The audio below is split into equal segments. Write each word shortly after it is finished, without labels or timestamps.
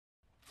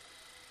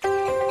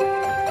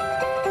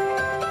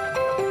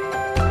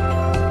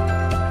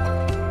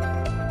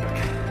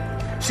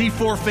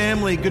C4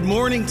 family, good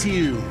morning to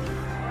you.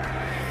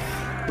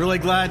 Really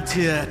glad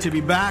to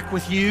be back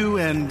with you,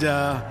 and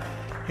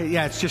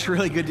it's just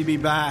really good to be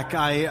back.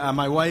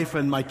 My wife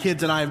and my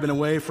kids and I have been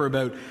away for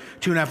about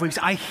 2.5 weeks.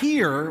 I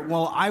hear,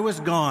 while I was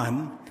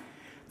gone,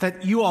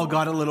 that you all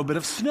got a little bit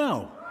of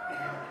snow.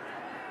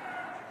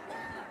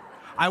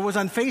 I was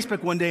on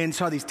Facebook one day and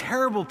saw these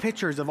terrible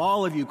pictures of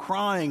all of you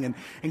crying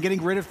and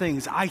getting rid of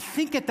things. I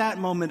think at that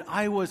moment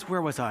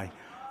where was I?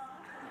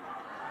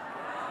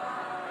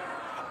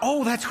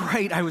 Oh, that's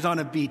right. I was on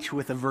a beach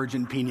with a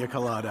virgin pina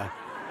colada.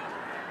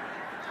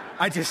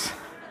 I just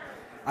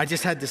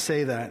had to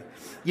say that.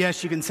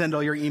 Yes, you can send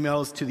all your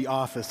emails to the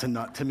office and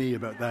not to me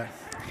about that.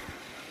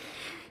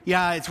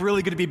 Yeah, it's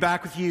really good to be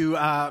back with you.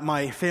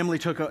 My family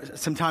took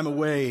some time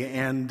away,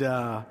 and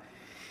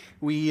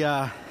we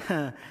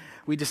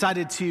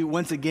decided to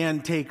once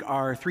again take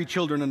our 3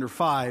 children under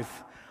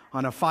 5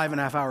 on a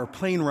 5.5-hour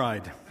plane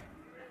ride.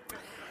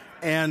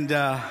 And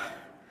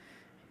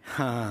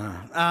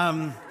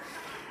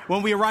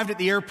when we arrived at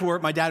the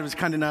airport, my dad was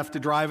kind enough to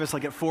drive us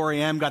at 4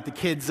 a.m., got the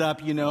kids up,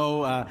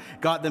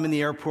 got them in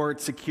the airport,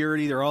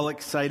 security, they're all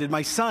excited.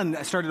 My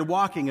son started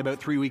walking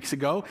about 3 weeks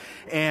ago,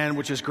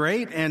 which is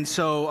great. And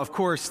so, of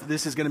course,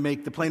 this is going to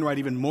make the plane ride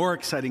even more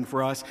exciting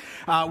for us.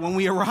 When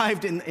we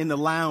arrived in the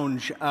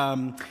lounge,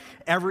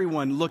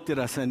 everyone looked at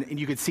us, and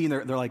you could see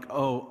they're like,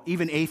 oh,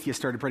 even atheists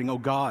started praying, oh,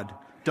 God,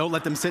 don't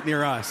let them sit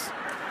near us.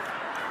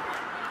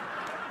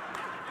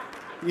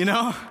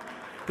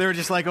 They were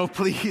just like, oh,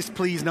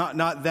 please,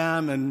 not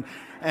them.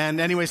 And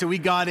anyway, so we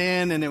got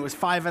in, and it was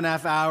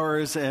 5.5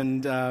 hours,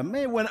 and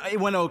it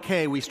went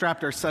okay. We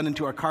strapped our son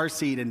into our car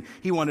seat, and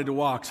he wanted to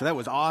walk, so that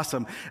was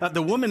awesome.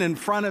 The woman in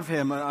front of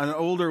him, an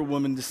older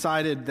woman,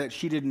 decided that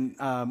she didn't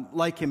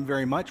like him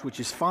very much, which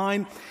is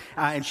fine,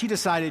 and she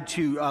decided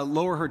to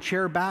lower her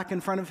chair back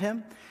in front of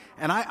him.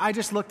 And I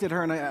just looked at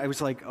her, and I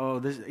was like, oh,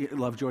 this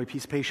love, joy,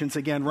 peace, patience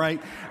again,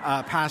 right?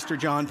 Pastor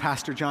John.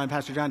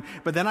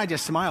 But then I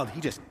just smiled.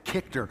 He just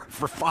kicked her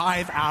for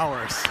 5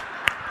 hours.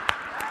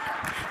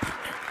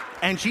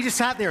 And she just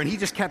sat there, and he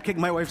just kept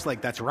kicking. My wife's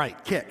like, that's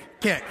right,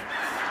 kick.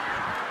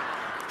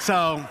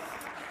 So,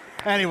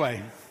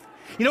 anyway.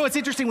 It's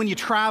interesting when you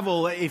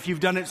travel, if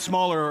you've done it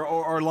smaller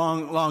or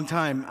long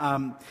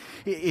time,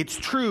 it's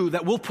true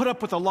that we'll put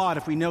up with a lot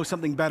if we know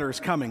something better is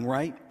coming,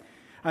 right?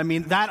 I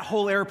mean, that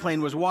whole airplane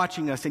was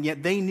watching us, and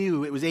yet they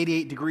knew it was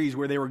 88 degrees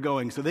where they were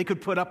going, so they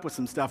could put up with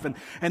some stuff,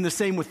 and the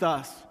same with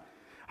us.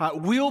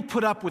 We'll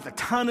put up with a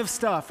ton of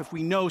stuff if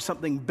we know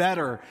something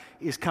better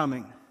is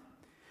coming.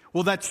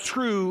 Well, that's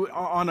true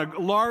on a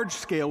large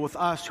scale with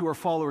us who are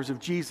followers of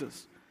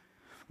Jesus.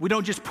 We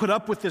don't just put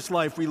up with this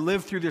life, we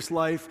live through this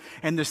life,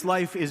 and this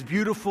life is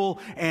beautiful,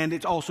 and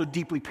it's also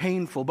deeply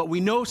painful. But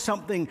we know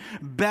something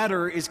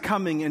better is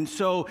coming, and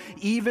so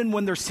even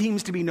when there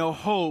seems to be no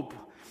hope,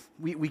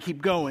 we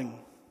keep going.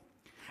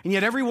 And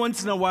yet every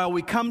once in a while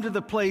we come to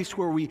the place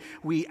where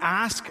we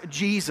ask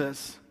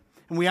Jesus,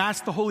 and we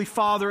ask the Holy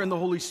Father and the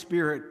Holy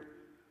Spirit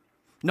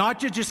not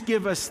to just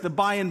give us the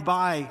by and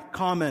by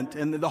comment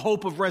and the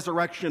hope of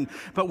resurrection,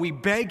 but we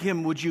beg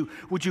him, would you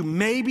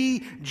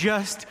maybe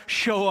just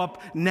show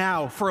up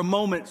now for a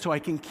moment so I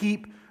can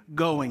keep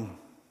going?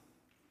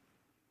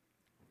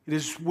 It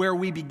is where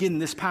we begin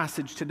this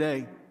passage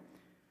today.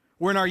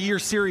 We're in our year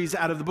series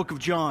out of the book of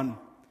John,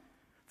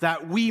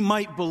 that we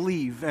might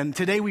believe. And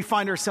today we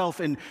find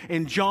ourselves in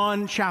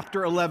John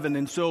chapter 11.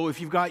 And so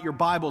if you've got your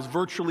Bibles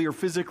virtually or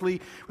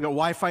physically, we've got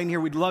Wi-Fi in here,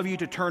 we'd love you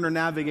to turn or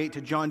navigate to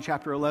John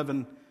chapter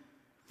 11.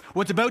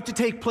 What's about to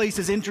take place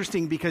is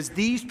interesting because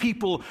these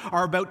people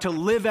are about to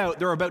live out,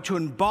 they're about to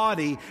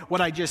embody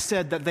what I just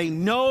said, that they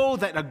know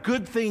that a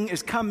good thing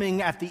is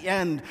coming at the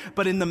end,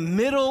 but in the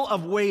middle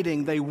of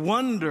waiting, they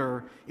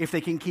wonder if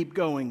they can keep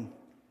going.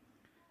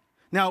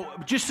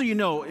 Now, just so you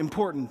know,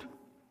 important,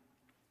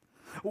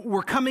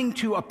 we're coming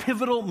to a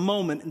pivotal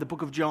moment in the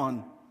book of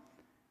John.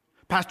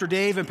 Pastor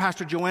Dave and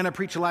Pastor Joanna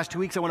preached the last 2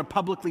 weeks. I want to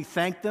publicly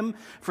thank them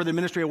for their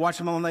ministry. I watched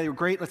them all night. They were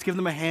great. Let's give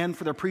them a hand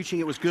for their preaching.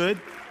 It was good.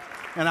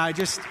 And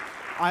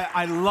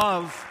I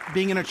love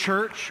being in a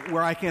church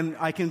where I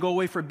can go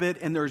away for a bit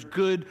and there's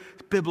good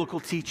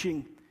biblical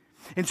teaching.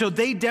 And so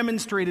they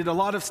demonstrated a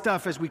lot of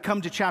stuff as we come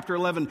to chapter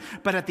 11.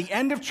 But at the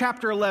end of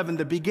chapter 11,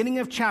 the beginning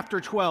of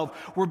chapter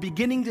 12, we're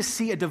beginning to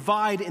see a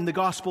divide in the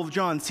Gospel of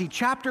John. See,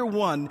 chapter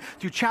 1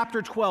 through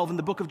chapter 12 in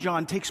the book of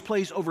John takes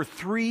place over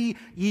 3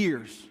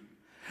 years.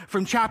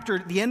 From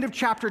the end of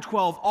chapter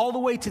 12 all the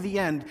way to the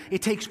end,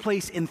 it takes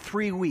place in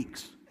 3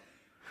 weeks.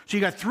 So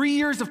you got 3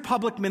 years of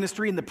public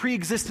ministry and the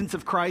pre-existence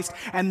of Christ,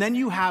 and then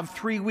you have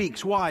 3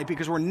 weeks. Why?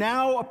 Because we're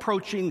now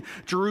approaching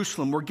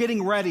Jerusalem. We're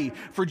getting ready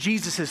for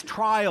Jesus'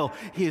 trial,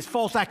 his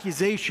false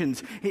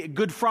accusations,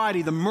 Good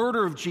Friday, the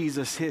murder of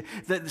Jesus,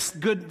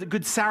 the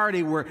Good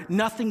Saturday where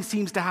nothing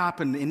seems to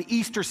happen, and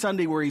Easter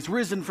Sunday where he's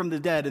risen from the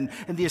dead,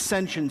 and the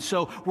Ascension.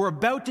 So we're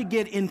about to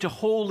get into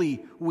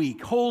Holy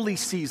Week, Holy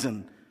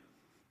Season,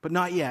 but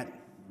not yet.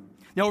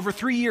 Now, over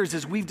 3 years,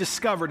 as we've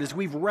discovered, as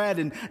we've read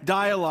and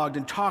dialogued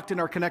and talked in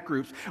our Connect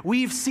groups,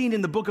 we've seen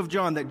in the book of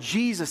John that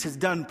Jesus has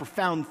done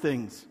profound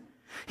things.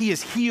 He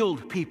has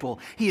healed people.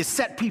 He has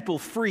set people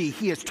free.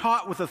 He has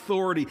taught with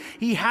authority.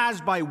 He has,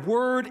 by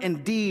word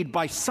and deed,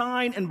 by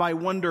sign and by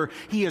wonder,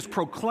 he has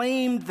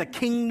proclaimed the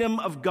kingdom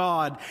of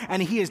God,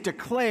 and he has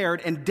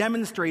declared and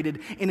demonstrated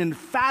in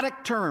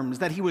emphatic terms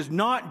that he was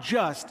not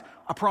just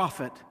a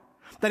prophet,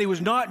 that he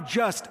was not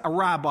just a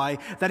rabbi,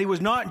 that he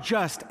was not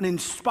just an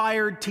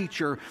inspired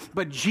teacher,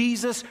 but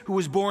Jesus, who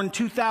was born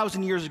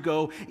 2,000 years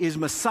ago, is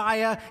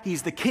Messiah.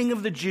 He's the King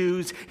of the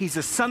Jews. He's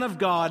the Son of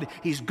God.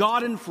 He's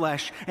God in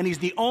flesh, and he's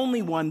the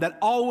only one that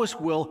always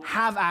will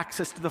have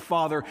access to the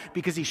Father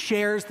because he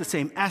shares the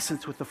same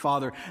essence with the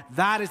Father.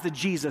 That is the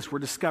Jesus we're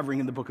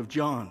discovering in the book of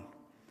John.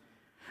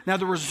 Now,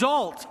 the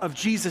result of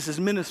Jesus'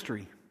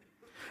 ministry,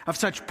 of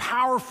such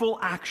powerful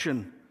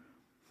action,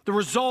 the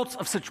results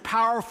of such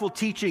powerful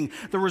teaching,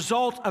 the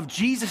result of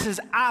Jesus'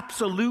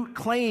 absolute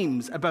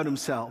claims about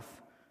himself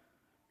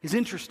is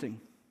interesting.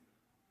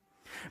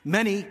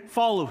 Many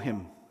follow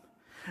him.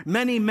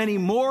 Many, many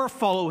more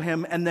follow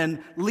him and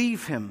then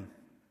leave him.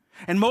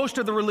 And most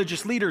of the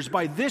religious leaders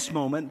by this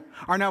moment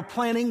are now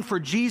planning for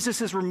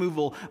Jesus'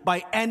 removal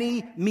by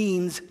any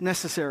means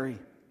necessary.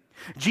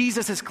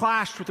 Jesus has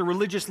clashed with the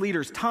religious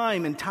leaders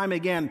time and time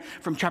again,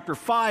 from chapter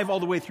 5 all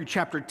the way through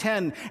chapter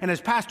 10. And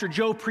as Pastor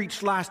Joe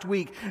preached last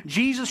week,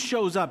 Jesus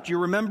shows up, do you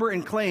remember,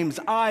 and claims,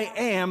 I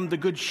am the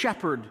good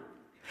shepherd.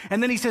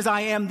 And then he says,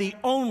 I am the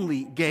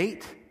only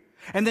gate.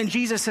 And then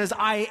Jesus says,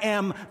 I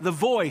am the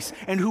voice.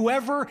 And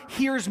whoever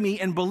hears me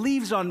and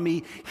believes on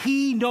me,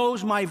 he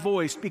knows my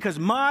voice, because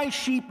my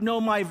sheep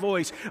know my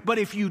voice. But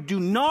if you do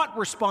not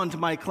respond to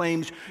my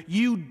claims,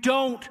 you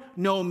don't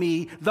know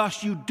me.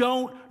 Thus you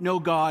don't know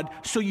God,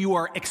 so you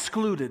are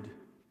excluded.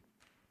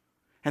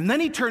 And then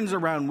he turns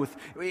around with,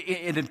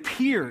 it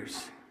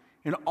appears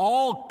in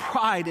all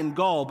pride and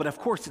gall, but of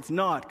course it's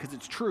not, because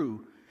it's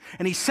true.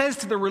 And he says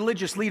to the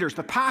religious leaders,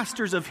 the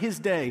pastors of his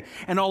day,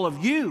 and all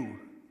of you,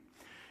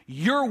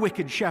 you're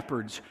wicked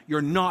shepherds.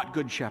 You're not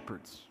good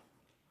shepherds.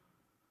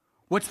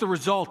 What's the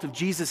result of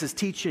Jesus'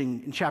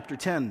 teaching in chapter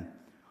 10?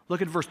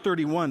 Look at verse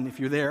 31 if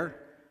you're there.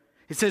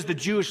 It says the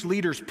Jewish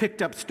leaders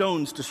picked up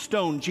stones to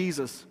stone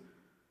Jesus.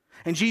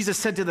 And Jesus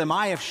said to them,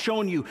 I have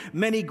shown you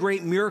many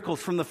great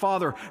miracles from the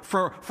Father.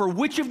 For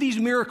which of these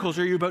miracles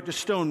are you about to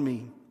stone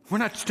me? We're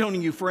not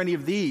stoning you for any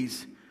of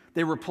these,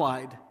 they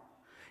replied.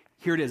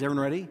 Here it is,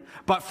 everyone ready?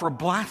 But for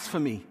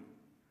blasphemy,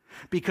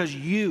 because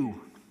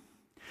you,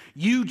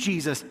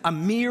 Jesus, a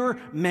mere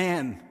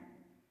man,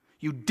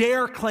 you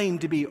dare claim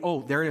to be,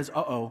 there it is,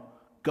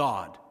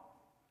 God.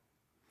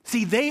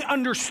 See, they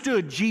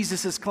understood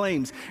Jesus'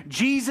 claims.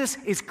 Jesus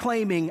is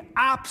claiming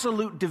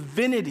absolute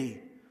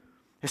divinity.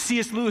 As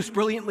C.S. Lewis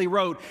brilliantly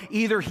wrote,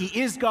 either he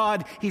is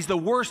God, he's the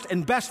worst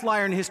and best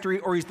liar in history,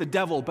 or he's the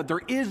devil. But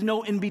there is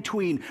no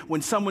in-between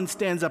when someone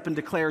stands up and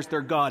declares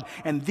they're God.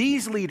 And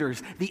these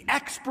leaders, the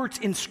experts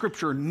in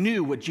Scripture,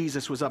 knew what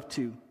Jesus was up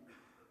to.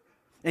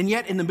 And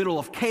yet, in the middle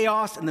of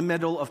chaos, in the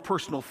middle of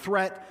personal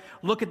threat,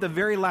 look at the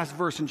very last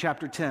verse in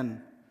chapter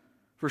 10,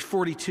 verse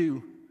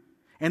 42.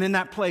 And in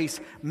that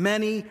place,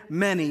 many,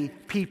 many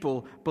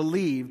people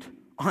believed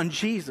on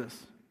Jesus.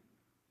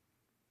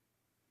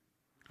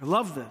 I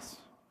love this.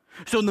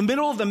 So in the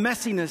middle of the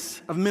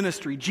messiness of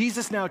ministry,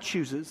 Jesus now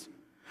chooses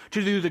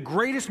to do the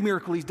greatest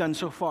miracle he's done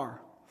so far.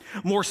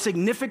 More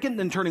significant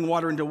than turning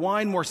water into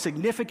wine, more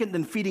significant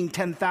than feeding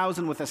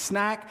 10,000 with a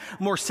snack,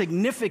 more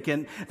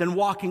significant than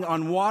walking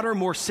on water,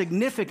 more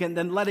significant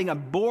than letting a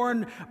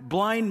born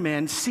blind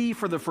man see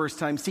for the first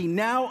time. See,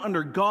 now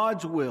under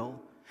God's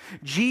will,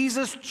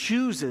 Jesus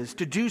chooses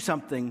to do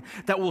something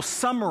that will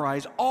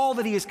summarize all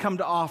that he has come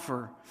to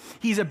offer.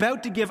 He's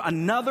about to give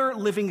another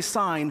living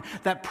sign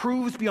that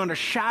proves beyond a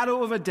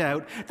shadow of a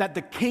doubt that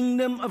the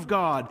kingdom of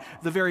God,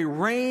 the very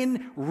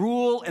reign,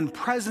 rule, and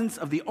presence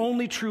of the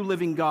only true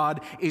living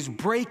God, is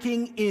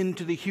breaking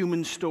into the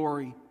human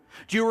story.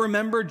 Do you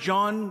remember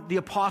John the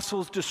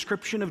Apostle's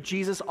description of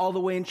Jesus all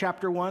the way in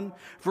chapter 1,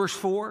 verse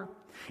 4?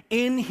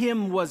 In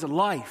him was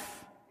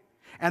life,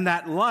 and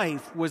that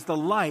life was the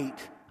light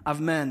of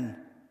men.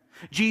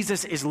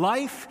 Jesus is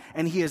life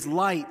and he is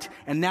light,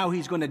 and now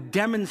he's going to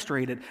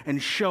demonstrate it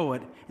and show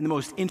it in the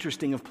most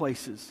interesting of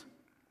places.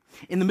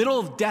 In the middle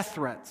of death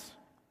threats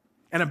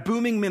and a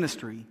booming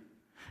ministry,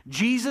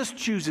 Jesus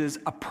chooses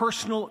a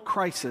personal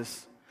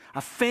crisis, a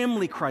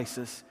family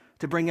crisis,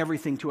 to bring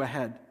everything to a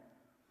head.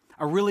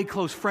 A really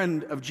close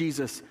friend of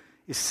Jesus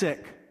is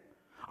sick.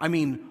 I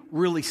mean,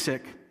 really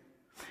sick.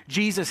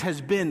 Jesus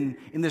has been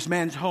in this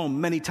man's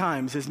home many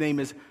times. His name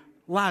is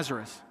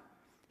Lazarus.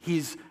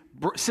 His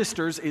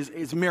sisters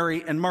is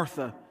Mary and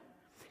Martha.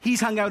 He's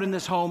hung out in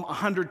this home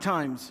 100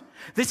 times.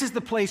 This is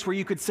the place where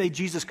you could say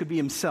Jesus could be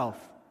himself.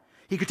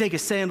 He could take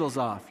his sandals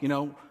off,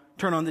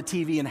 turn on the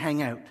TV and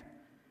hang out.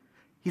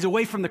 He's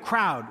away from the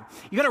crowd.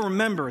 You got to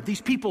remember,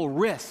 these people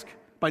risk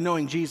by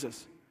knowing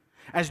Jesus.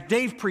 As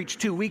Dave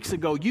preached 2 weeks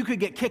ago, you could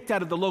get kicked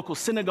out of the local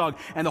synagogue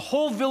and the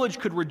whole village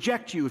could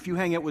reject you if you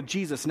hang out with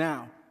Jesus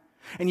now.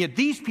 And yet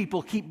these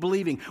people keep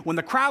believing. When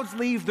the crowds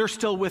leave, they're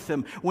still with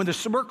him. When the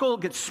circle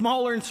gets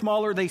smaller and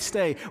smaller, they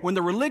stay. When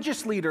the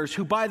religious leaders,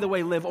 who, by the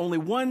way, live only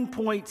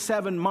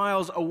 1.7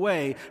 miles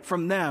away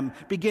from them,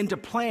 begin to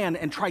plan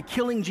and try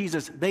killing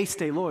Jesus, they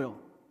stay loyal.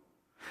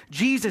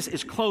 Jesus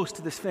is close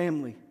to this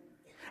family.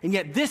 And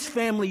yet this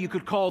family you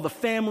could call the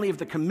family of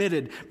the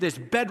committed, this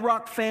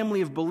bedrock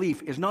family of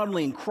belief, is not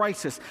only in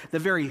crisis, the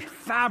very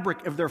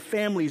fabric of their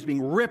family is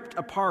being ripped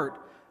apart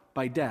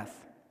by death.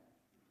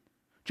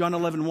 John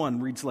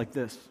 11:1 reads like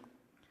this.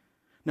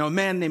 Now a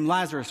man named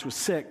Lazarus was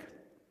sick.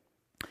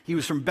 He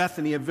was from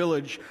Bethany, a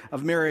village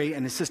of Mary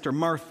and his sister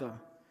Martha.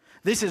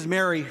 This is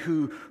Mary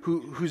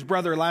whose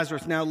brother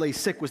Lazarus now lay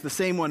sick, was the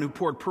same one who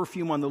poured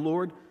perfume on the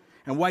Lord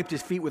and wiped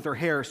his feet with her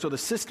hair. So the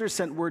sisters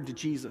sent word to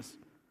Jesus,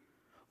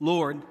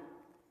 Lord,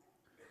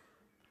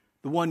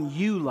 the one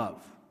you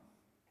love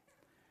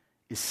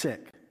is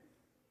sick.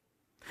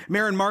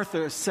 Mary and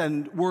Martha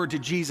send word to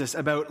Jesus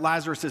about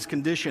Lazarus'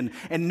 condition.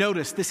 And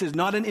notice, this is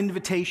not an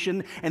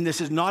invitation and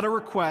this is not a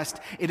request.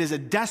 It is a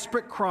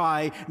desperate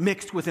cry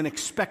mixed with an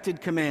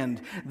expected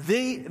command.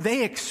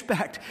 They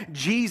expect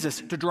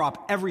Jesus to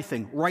drop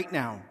everything right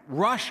now,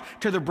 rush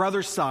to their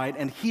brother's side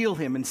and heal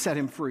him and set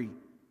him free.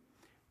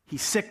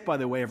 He's sick, by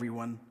the way,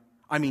 everyone.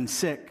 I mean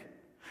sick.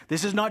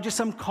 This is not just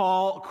some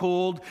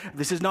cold.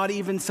 This is not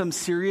even some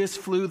serious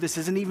flu. This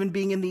isn't even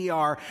being in the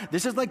ER.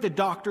 This is like the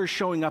doctor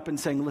showing up and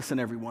saying, listen,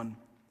 everyone,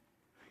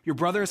 your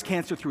brother has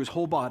cancer through his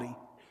whole body.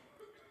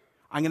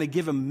 I'm going to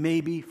give him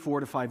maybe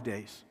 4 to 5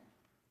 days.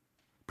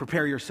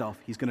 Prepare yourself.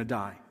 He's going to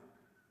die.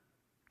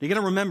 You got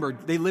to remember,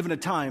 they live in a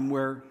time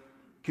where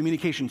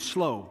communication's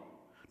slow.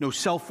 No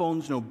cell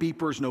phones, no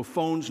beepers, no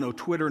phones, no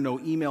Twitter, no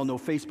email, no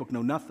Facebook,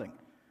 no nothing.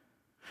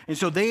 And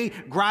so they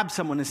grab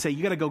someone and say,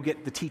 you got to go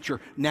get the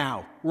teacher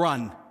now.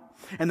 Run.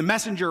 And the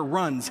messenger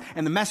runs.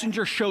 And the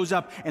messenger shows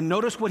up. And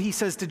notice what he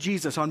says to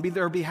Jesus on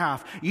their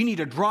behalf. You need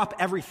to drop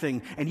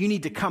everything and you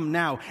need to come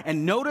now.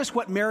 And notice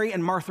what Mary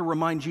and Martha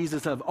remind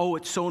Jesus of. Oh,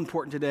 it's so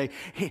important today.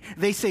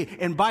 They say,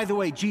 and by the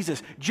way,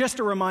 Jesus, just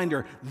a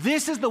reminder,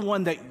 this is the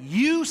one that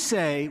you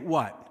say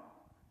what?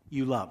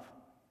 You love.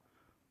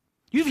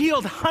 You've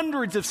healed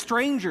hundreds of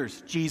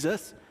strangers,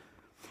 Jesus.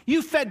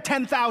 You fed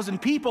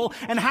 10,000 people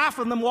and half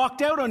of them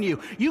walked out on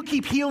you. You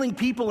keep healing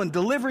people and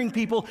delivering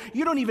people.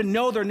 You don't even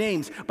know their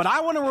names. But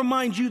I want to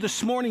remind you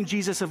this morning,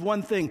 Jesus, of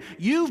one thing.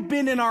 You've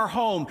been in our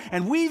home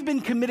and we've been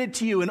committed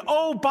to you. And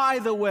oh, by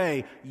the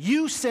way,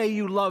 you say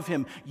you love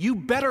him. You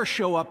better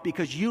show up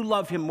because you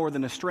love him more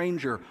than a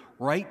stranger.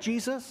 Right,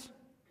 Jesus?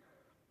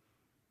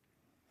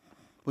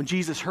 When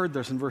Jesus heard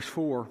this in verse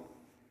 4,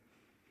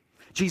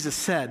 Jesus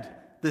said,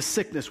 this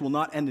sickness will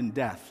not end in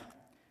death.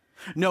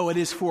 No, it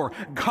is for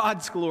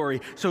God's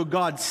glory, so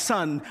God's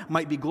Son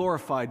might be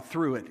glorified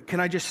through it. Can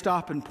I just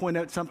stop and point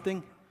out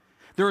something?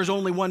 There is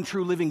only one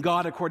true living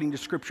God according to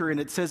Scripture, and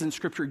it says in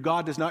Scripture,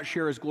 God does not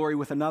share his glory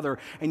with another,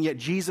 and yet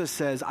Jesus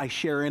says, I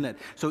share in it.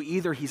 So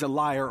either he's a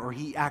liar or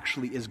he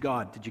actually is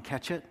God. Did you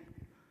catch it?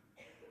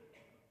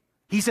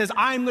 He says,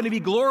 I'm going to be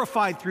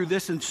glorified through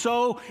this, and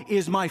so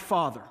is my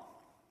Father.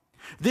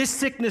 This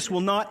sickness will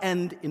not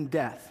end in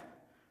death.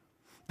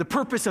 The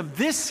purpose of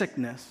this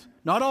sickness,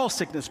 not all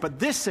sickness, but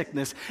this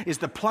sickness is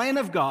the plan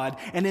of God,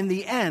 and in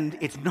the end,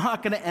 it's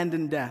not going to end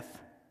in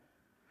death.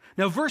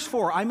 Now, verse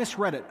 4, I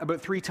misread it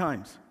about 3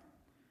 times.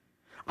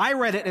 I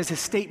read it as a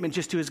statement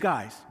just to his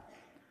guys.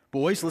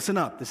 Boys, listen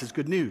up. This is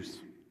good news.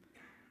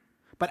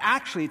 But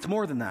actually, it's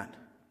more than that.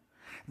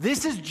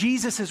 This is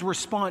Jesus'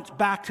 response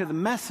back to the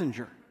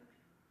messenger,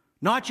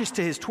 not just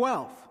to his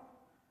 12.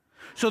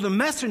 So the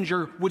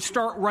messenger would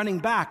start running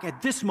back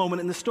at this moment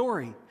in the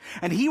story.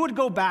 And he would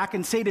go back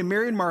and say to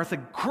Mary and Martha,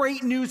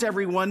 great news,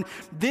 everyone.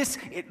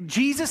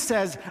 Jesus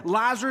says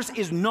Lazarus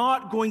is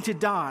not going to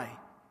die.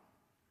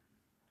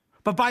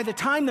 But by the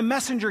time the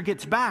messenger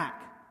gets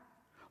back,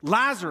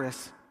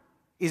 Lazarus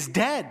is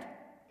dead.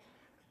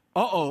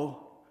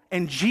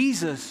 And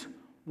Jesus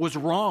was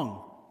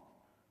wrong.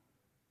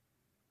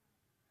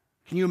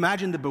 Can you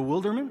imagine the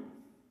bewilderment?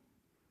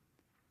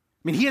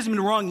 I mean, he hasn't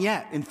been wrong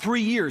yet in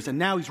 3 years, and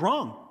now he's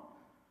wrong.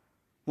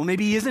 Well,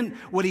 maybe he isn't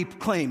what he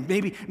claimed.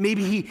 Maybe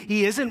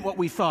he isn't what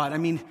we thought. I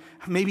mean,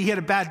 maybe he had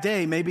a bad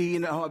day. Maybe,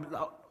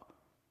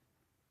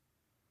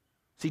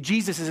 See,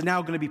 Jesus is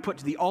now going to be put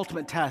to the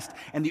ultimate test,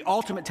 and the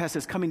ultimate test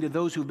is coming to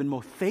those who have been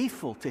most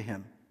faithful to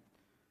him.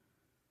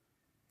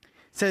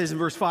 It says in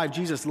verse 5,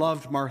 Jesus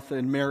loved Martha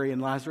and Mary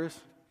and Lazarus.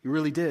 He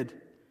really did.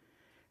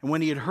 And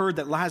when he had heard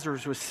that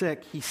Lazarus was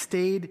sick, he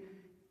stayed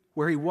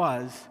where he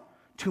was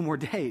 2 more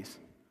days.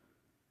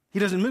 He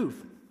doesn't move.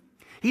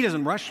 He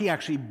doesn't rush. He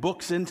actually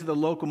books into the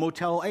local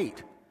Motel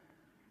 8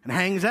 and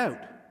hangs out.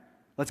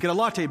 Let's get a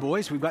latte,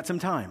 boys. We've got some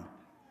time.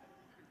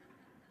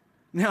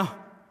 Now,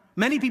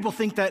 many people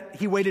think that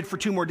he waited for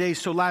 2 more days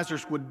so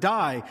Lazarus would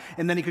die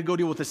and then he could go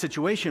deal with the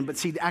situation. But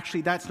see,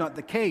 actually, that's not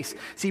the case.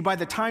 See, by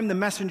the time the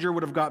messenger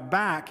would have got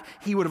back,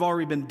 he would have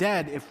already been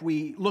dead. If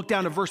we look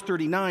down to verse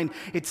 39,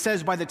 it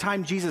says by the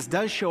time Jesus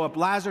does show up,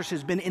 Lazarus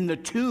has been in the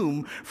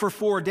tomb for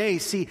 4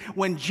 days. See,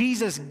 when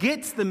Jesus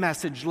gets the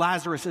message,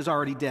 Lazarus is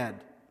already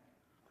dead.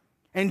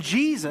 And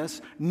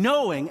Jesus,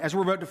 knowing, as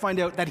we're about to find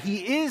out, that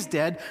he is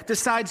dead,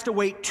 decides to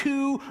wait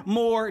 2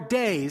 more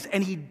days.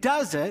 And he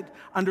does it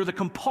under the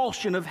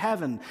compulsion of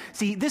heaven.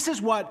 See, this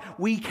is what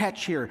we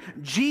catch here.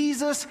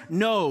 Jesus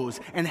knows,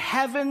 and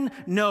heaven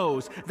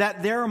knows,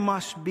 that there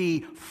must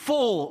be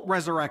full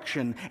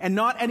resurrection and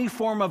not any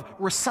form of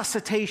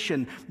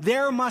resuscitation.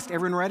 There must,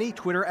 everyone ready?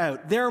 Twitter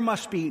out. There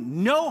must be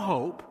no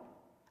hope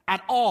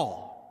at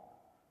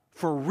all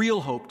for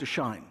real hope to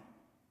shine.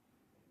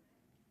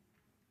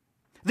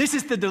 This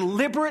is the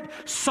deliberate,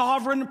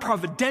 sovereign,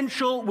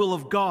 providential will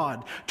of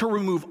God to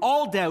remove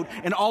all doubt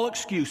and all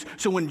excuse.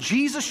 So when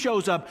Jesus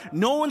shows up,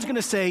 no one's going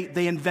to say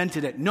they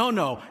invented it.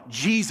 No,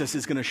 Jesus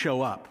is going to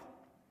show up.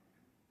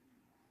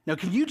 Now,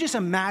 can you just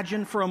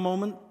imagine for a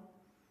moment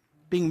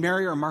being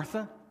Mary or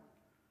Martha?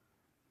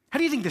 How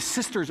do you think the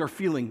sisters are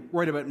feeling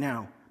right about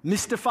now?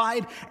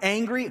 Mystified?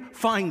 Angry?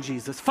 Fine,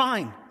 Jesus,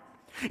 fine.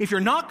 If you're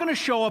not going to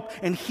show up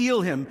and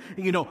heal him,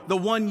 the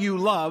one you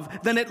love,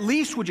 then at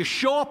least would you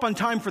show up on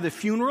time for the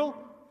funeral?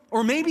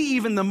 Or maybe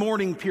even the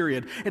mourning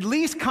period. At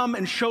least come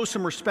and show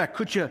some respect.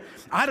 Could you,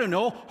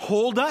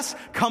 hold us,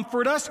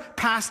 comfort us,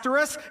 pastor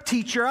us,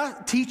 teach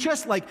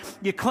us? Like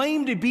you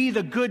claim to be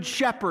the good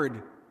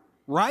shepherd,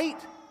 right?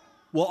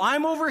 Well,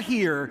 I'm over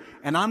here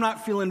and I'm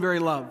not feeling very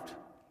loved.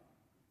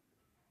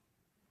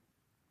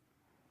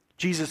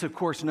 Jesus, of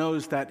course,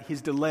 knows that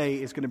his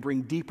delay is going to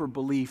bring deeper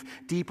belief,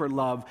 deeper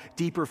love,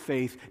 deeper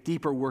faith,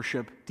 deeper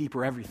worship,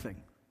 deeper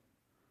everything.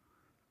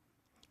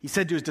 He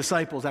said to his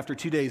disciples after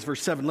 2 days,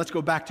 verse 7, let's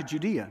go back to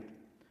Judea.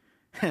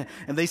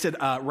 And they said,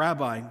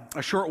 Rabbi,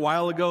 a short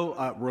while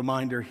ago,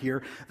 reminder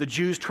here, the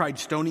Jews tried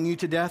stoning you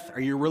to death.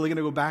 Are you really going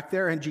to go back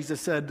there? And Jesus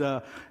said,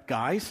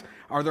 guys,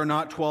 are there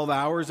not 12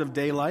 hours of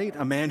daylight?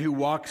 A man who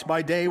walks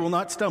by day will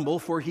not stumble,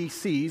 for he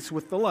sees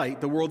with the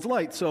light, the world's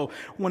light. So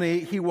when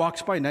he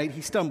walks by night, he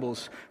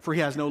stumbles, for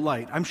he has no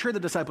light. I'm sure the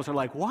disciples are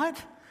like, what?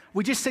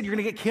 We just said you're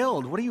going to get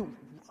killed.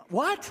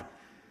 What?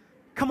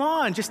 Come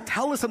on, just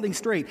tell us something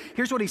straight.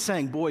 Here's what he's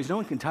saying. Boys, no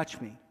one can touch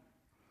me.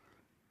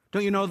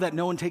 Don't you know that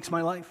no one takes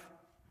my life?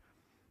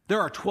 There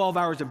are 12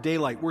 hours of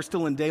daylight. We're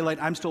still in daylight.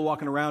 I'm still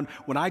walking around.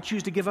 When I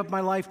choose to give up my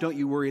life, don't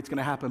you worry, it's going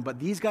to happen. But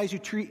these guys who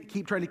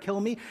keep trying to kill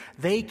me,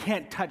 they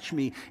can't touch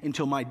me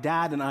until my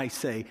dad and I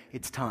say,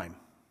 it's time.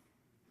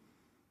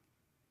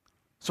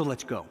 So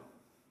let's go.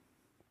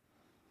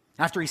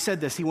 After he said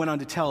this, he went on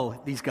to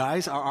tell these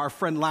guys, our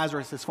friend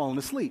Lazarus has fallen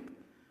asleep,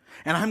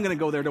 and I'm going to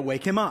go there to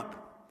wake him up.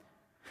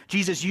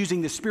 Jesus,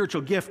 using the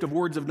spiritual gift of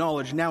words of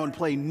knowledge now in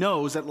play,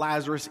 knows that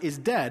Lazarus is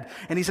dead.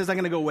 And he says, I'm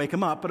going to go wake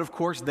him up. But of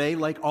course, they,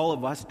 like all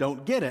of us,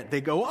 don't get it. They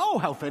go, oh,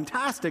 how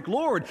fantastic,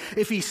 Lord.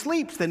 If he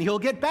sleeps, then he'll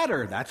get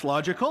better. That's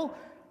logical.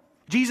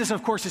 Jesus,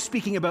 of course, is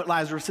speaking about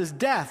Lazarus'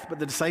 death, but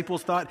the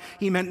disciples thought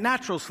he meant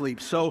natural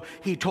sleep. So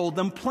he told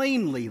them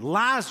plainly,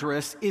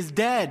 Lazarus is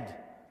dead.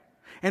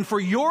 And for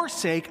your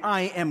sake,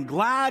 I am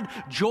glad,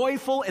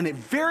 joyful, and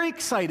very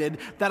excited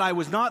that I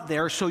was not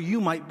there so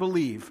you might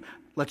believe.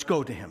 Let's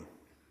go to him.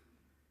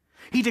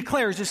 He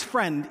declares his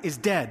friend is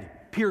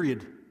dead,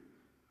 period.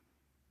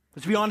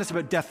 Let's be honest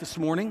about death this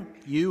morning,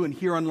 you and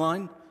here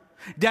online.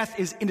 Death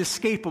is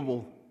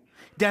inescapable.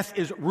 Death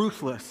is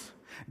ruthless.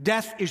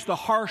 Death is the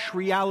harsh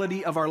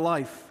reality of our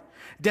life.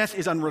 Death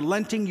is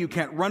unrelenting. You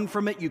can't run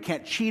from it. You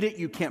can't cheat it.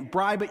 You can't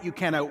bribe it. You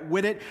can't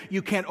outwit it.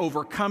 You can't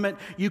overcome it.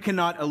 You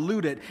cannot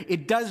elude it.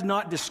 It does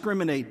not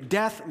discriminate.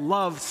 Death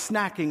loves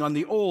snacking on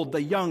the old,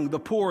 the young, the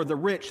poor, the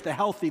rich, the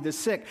healthy, the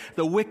sick,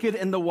 the wicked,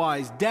 and the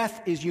wise.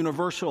 Death is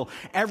universal.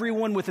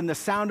 Everyone within the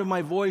sound of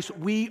my voice,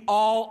 we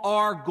all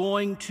are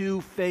going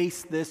to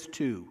face this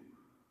too.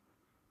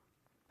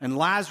 And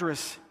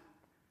Lazarus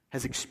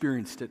has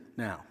experienced it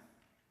now.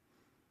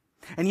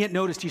 And yet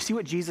notice, do you see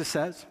what Jesus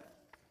says?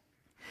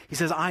 He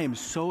says, I am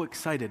so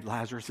excited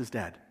Lazarus is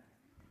dead.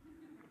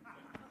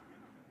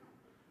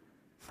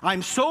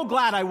 I'm so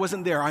glad I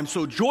wasn't there. I'm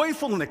so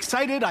joyful and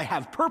excited. I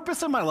have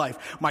purpose in my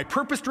life. My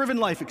purpose-driven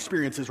life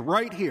experience is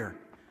right here.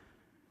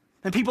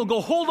 And people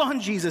go, hold on,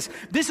 Jesus.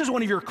 This is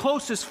one of your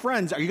closest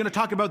friends. Are you going to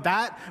talk about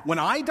that when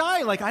I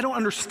die? Like, I don't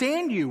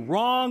understand you.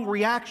 Wrong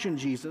reaction,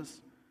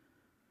 Jesus.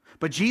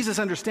 But Jesus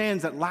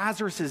understands that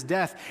Lazarus'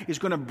 death is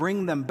going to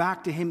bring them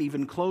back to him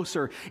even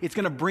closer. It's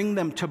going to bring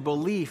them to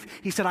belief.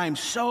 He said, I am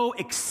so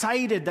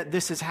excited that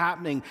this is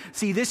happening.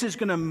 See, this is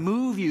going to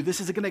move you.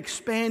 This is going to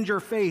expand your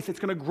faith. It's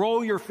going to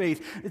grow your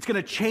faith. It's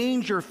going to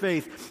change your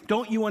faith.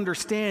 Don't you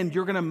understand?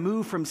 You're going to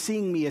move from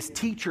seeing me as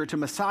teacher to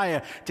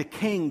Messiah to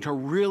King to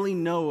really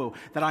know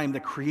that I am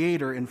the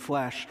Creator in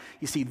flesh.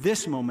 You see,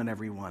 this moment,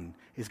 everyone,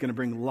 is going to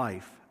bring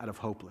life out of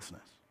hopelessness.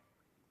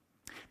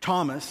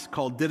 Thomas,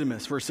 called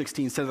Didymus, verse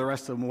 16, said to the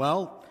rest of them,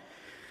 well,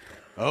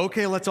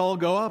 okay, let's all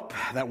go up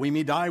that we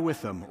may die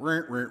with them.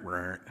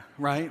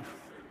 Right?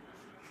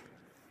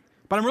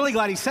 But I'm really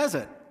glad he says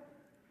it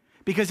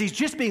because he's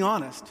just being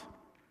honest.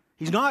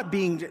 He's not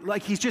being,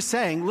 like, he's just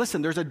saying,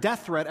 listen, there's a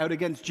death threat out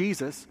against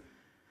Jesus.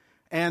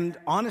 And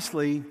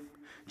honestly,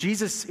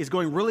 Jesus is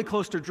going really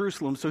close to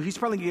Jerusalem, so he's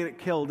probably going to get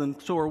killed,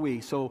 and so are we.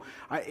 So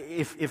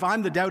if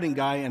I'm the doubting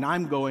guy and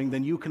I'm going,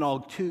 then you can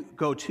all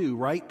go too,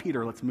 right?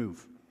 Peter, let's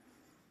move.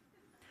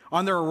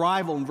 On their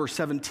arrival in verse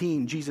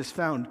 17, Jesus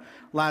found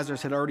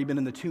Lazarus had already been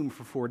in the tomb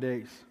for 4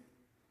 days.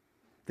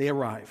 They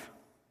arrive.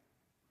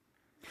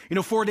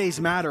 4 days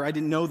matter. I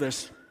didn't know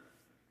this.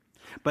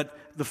 But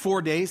the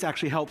 4 days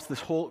actually helps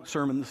this whole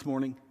sermon this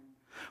morning.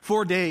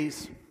 4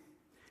 days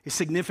is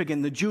significant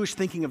in the Jewish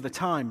thinking of the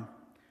time.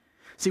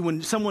 See,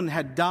 when someone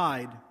had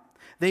died,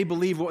 they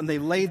believed when they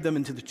laid them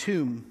into the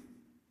tomb,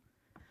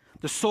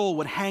 the soul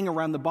would hang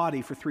around the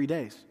body for 3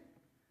 days,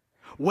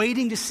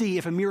 waiting to see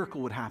if a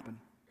miracle would happen.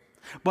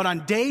 But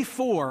on day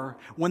 4,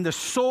 when the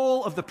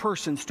soul of the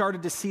person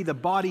started to see the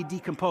body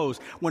decompose,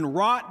 when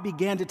rot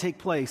began to take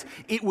place,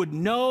 it would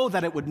know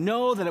that it would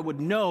know that it would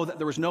know that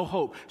there was no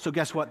hope. So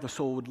guess what? The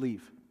soul would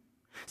leave.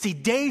 See,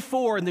 day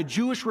 4 in the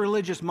Jewish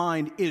religious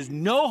mind is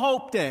no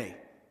hope day.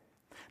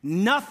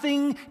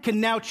 Nothing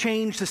can now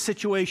change the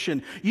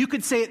situation. You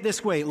could say it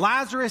this way: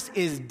 Lazarus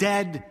is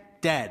dead.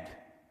 And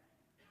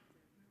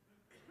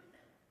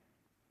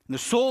the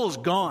soul is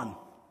gone.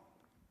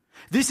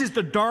 This is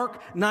the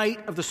dark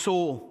night of the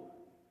soul.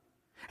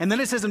 And then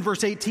it says in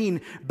verse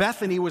 18,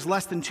 Bethany was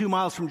less than 2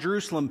 miles from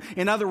Jerusalem.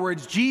 In other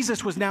words,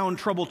 Jesus was now in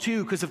trouble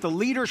too, because if the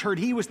leaders heard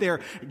he was there,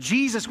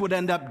 Jesus would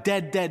end up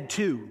dead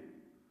too.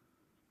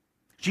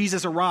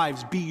 Jesus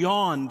arrives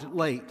beyond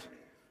late.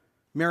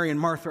 Mary and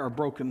Martha are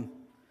broken,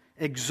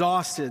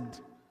 exhausted.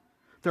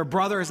 Their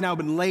brother has now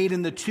been laid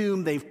in the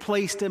tomb. They've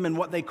placed him in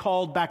what they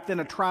called back then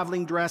a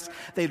traveling dress.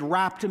 They'd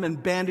wrapped him in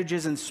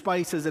bandages and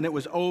spices, and it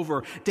was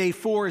over. Day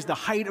 4 is the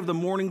height of the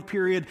mourning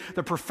period.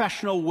 The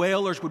professional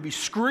wailers would be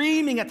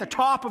screaming at the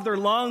top of their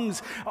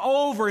lungs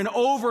over and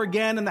over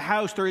again in the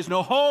house, "There is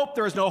no hope,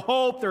 there is no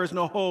hope, there is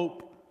no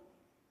hope."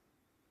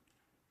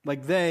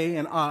 Like they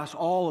and us,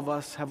 all of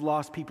us have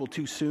lost people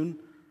too soon.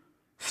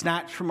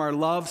 Snatched from our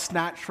love,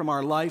 snatched from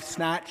our life,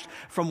 snatched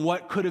from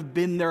what could have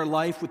been their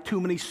life, with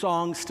too many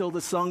songs still to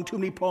sing, too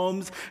many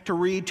poems to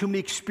read, too many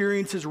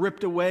experiences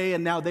ripped away,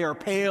 and now they are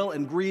pale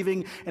and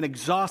grieving and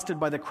exhausted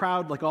by the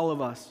crowd like all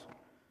of us.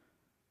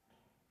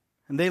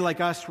 And they, like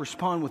us,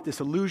 respond with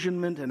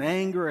disillusionment and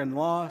anger and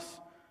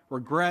loss,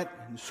 regret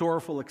and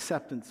sorrowful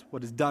acceptance.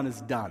 What is done is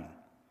done.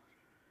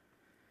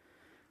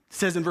 It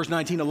says in verse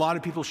 19, a lot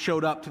of people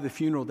showed up to the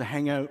funeral to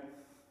hang out.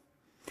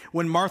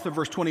 When Martha,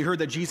 verse 20, heard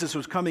that Jesus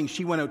was coming,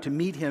 she went out to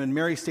meet him, and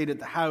Mary stayed at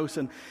the house.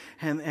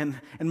 And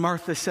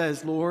Martha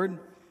says, "Lord,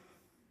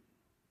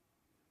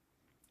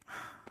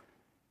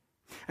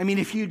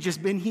 if you'd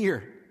just been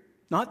here,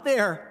 not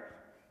there,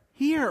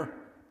 here,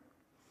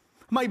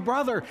 my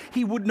brother,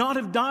 he would not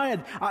have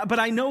died. But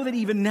I know that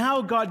even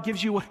now God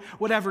gives you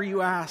whatever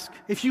you ask.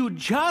 If you had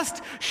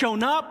just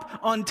shown up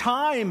on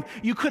time,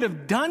 you could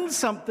have done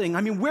something.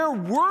 Where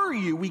were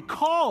you? We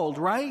called,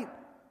 right?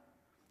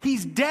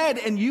 He's dead,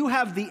 and you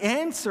have the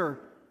answer.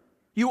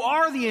 You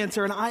are the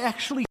answer, and I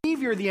actually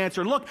believe you're the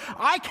answer. Look,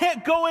 I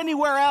can't go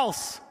anywhere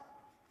else.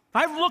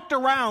 I've looked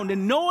around,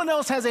 and no one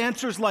else has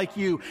answers like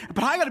you.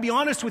 But I got to be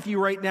honest with you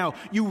right now.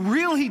 You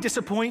really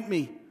disappoint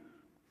me.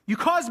 You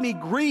cause me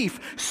grief.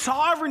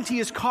 Sovereignty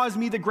has caused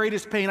me the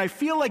greatest pain. I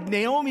feel like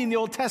Naomi in the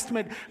Old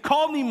Testament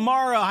called me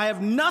Mara. I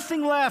have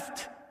nothing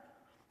left,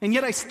 and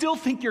yet I still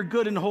think you're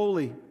good and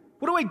holy.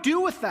 What do I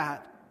do with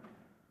that?"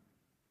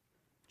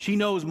 She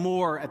knows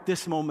more at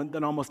this moment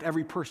than almost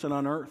every person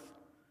on earth.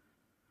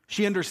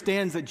 She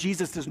understands that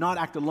Jesus does not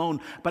act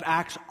alone, but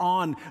acts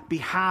on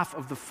behalf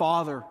of the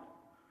Father.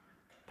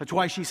 That's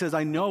why she says,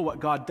 "I know what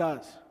God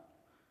does."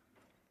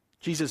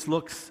 Jesus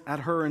looks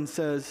at her and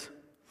says,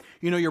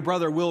 "Your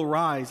brother will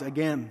rise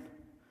again."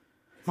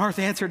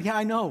 Martha answered, "Yeah,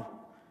 I know.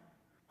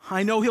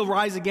 I know he'll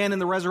rise again in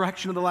the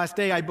resurrection of the last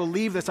day. I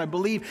believe this. I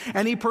believe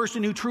any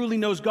person who truly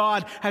knows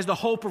God has the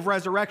hope of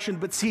resurrection.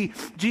 But see,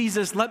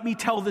 Jesus, let me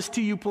tell this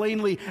to you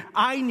plainly.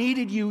 I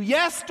needed you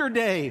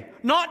yesterday,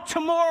 not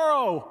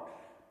tomorrow.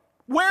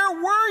 Where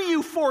were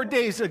you 4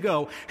 days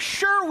ago?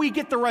 Sure, we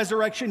get the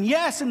resurrection.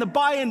 Yes, in the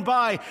by and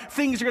by,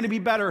 things are going to be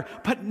better.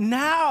 But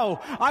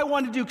now, I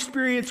wanted to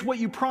experience what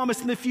you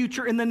promised in the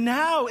future in the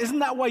now. Isn't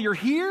that why you're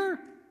here?"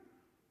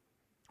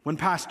 When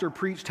Pastor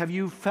preached, "Have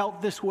you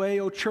felt this way,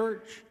 O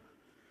church?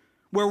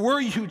 Where were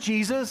you,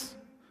 Jesus?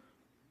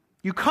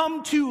 You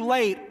come too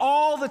late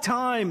all the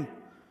time.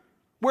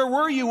 Where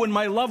were you when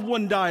my loved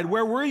one died?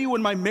 Where were you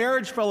when my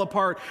marriage fell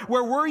apart?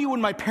 Where were you when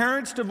my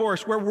parents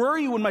divorced? Where were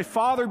you when my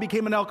father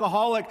became an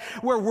alcoholic?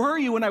 Where were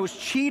you when I was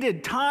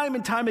cheated time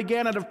and time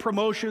again out of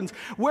promotions?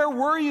 Where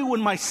were you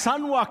when my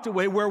son walked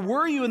away? Where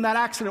were you in that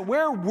accident?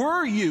 Where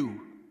were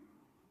you?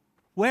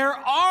 Where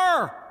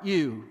are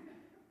you?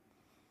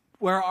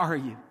 Where are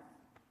you?"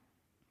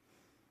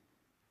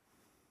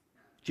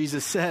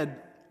 Jesus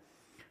said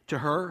to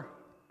her,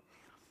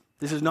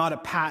 this is not a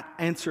pat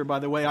answer, by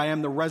the way. "I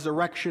am the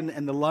resurrection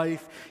and the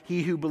life.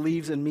 He who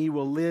believes in me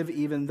will live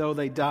even though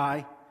they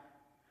die.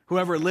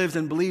 Whoever lives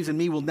and believes in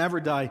me will never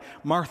die."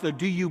 Martha,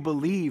 do you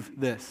believe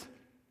this?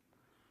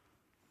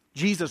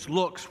 Jesus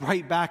looks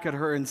right back at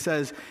her and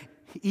says,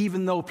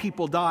 even though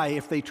people die,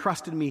 if they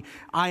trust in me,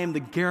 I am the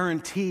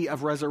guarantee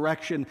of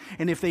resurrection.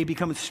 And if they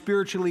become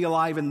spiritually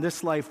alive in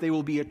this life, they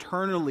will be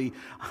eternally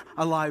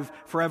alive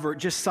forever.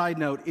 Just side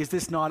note, is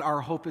this not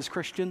our hope as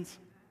Christians?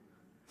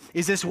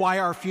 Is this why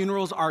our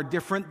funerals are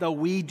different? Though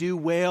we do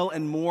wail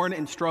and mourn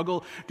and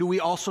struggle, do we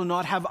also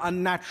not have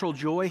unnatural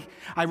joy?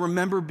 I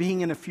remember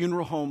being in a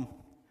funeral home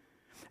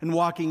and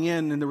walking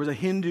in, and there was a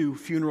Hindu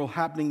funeral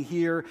happening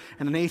here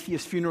and an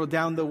atheist funeral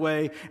down the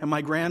way, and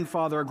my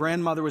grandfather or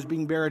grandmother was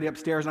being buried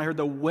upstairs, and I heard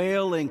the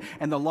wailing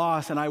and the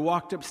loss, and I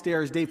walked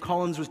upstairs. Dave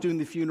Collins was doing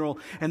the funeral,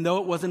 and though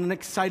it wasn't an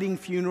exciting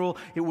funeral,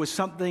 it was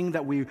something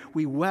that we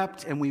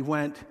wept and we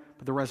went,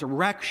 but the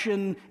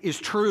resurrection is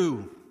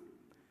true,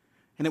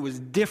 and it was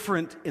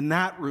different in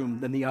that room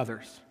than the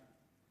others.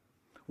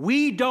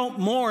 We don't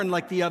mourn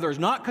like the others,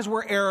 not because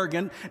we're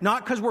arrogant,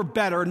 not because we're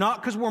better, not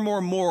because we're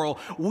more moral.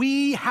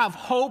 We have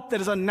hope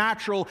that is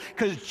unnatural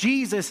because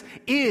Jesus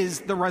is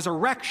the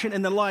resurrection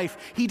and the life.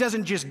 He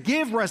doesn't just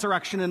give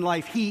resurrection and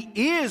life, He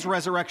is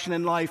resurrection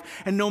and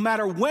life. And no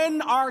matter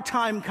when our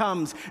time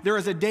comes, there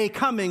is a day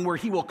coming where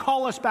He will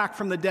call us back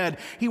from the dead.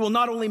 He will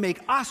not only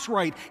make us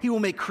right, He will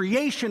make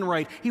creation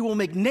right, He will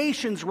make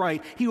nations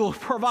right, He will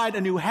provide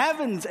a new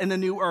heavens and a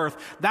new earth.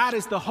 That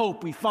is the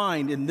hope we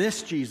find in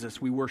this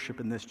Jesus we worship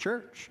in this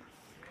church.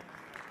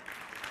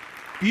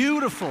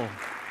 Beautiful,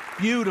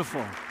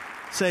 beautiful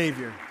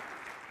Savior.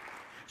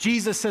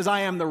 Jesus says,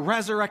 I am the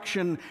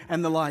resurrection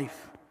and the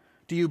life.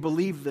 Do you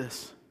believe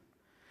this?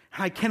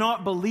 I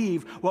cannot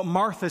believe what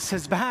Martha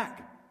says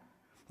back.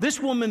 This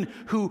woman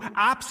who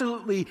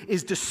absolutely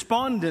is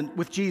despondent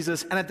with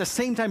Jesus and at the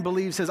same time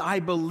believes, says,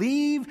 I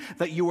believe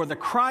that you are the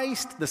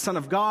Christ, the Son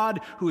of God,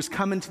 who has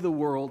come into the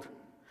world.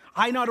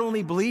 I not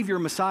only believe you're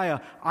Messiah,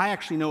 I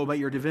actually know about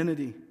your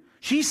divinity.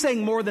 She's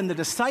saying more than the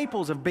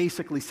disciples have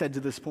basically said to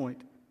this point.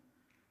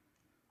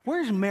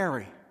 Where's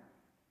Mary?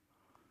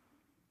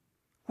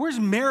 Where's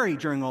Mary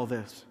during all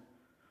this?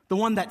 The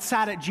one that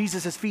sat at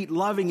Jesus' feet,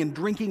 loving and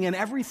drinking in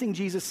everything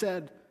Jesus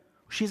said.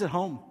 She's at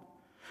home.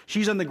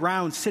 She's on the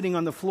ground, sitting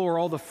on the floor.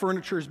 All the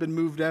furniture has been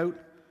moved out.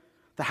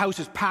 The house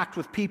is packed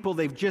with people.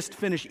 They've just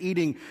finished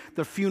eating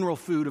the funeral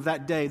food of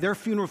that day. Their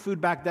funeral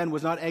food back then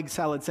was not egg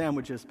salad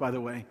sandwiches, by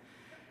the way,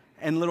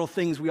 and little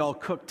things we all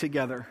cooked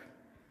together.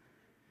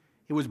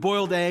 It was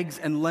boiled eggs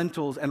and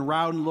lentils and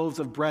round loaves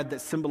of bread that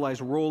symbolized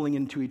rolling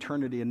into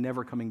eternity and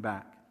never coming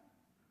back.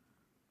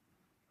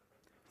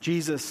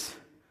 Jesus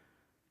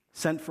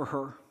sent for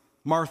her.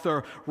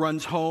 Martha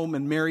runs home,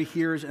 and Mary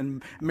hears,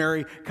 and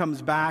Mary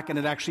comes back, and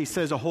it actually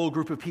says a whole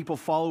group of people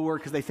follow her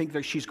because they think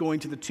that she's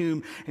going to the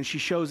tomb, and she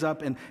shows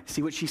up, and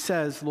see what she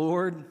says,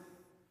 Lord,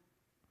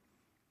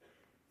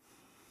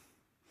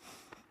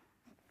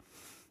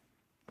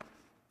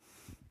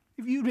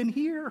 if you'd been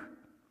here,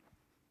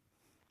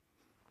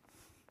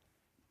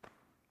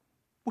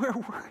 where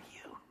were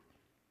you?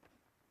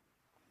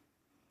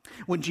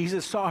 When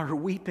Jesus saw her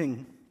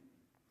weeping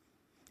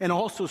and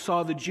also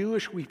saw the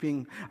Jewish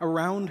weeping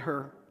around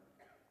her,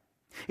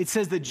 it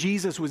says that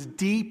Jesus was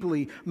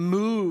deeply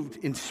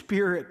moved in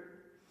spirit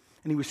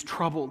and He was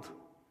troubled.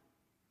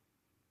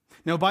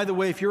 Now, by the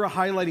way, if you're a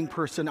highlighting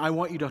person, I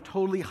want you to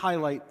totally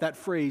highlight that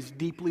phrase,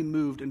 deeply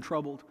moved and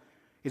troubled.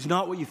 It's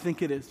not what you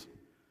think it is.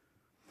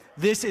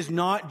 This is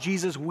not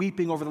Jesus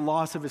weeping over the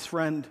loss of his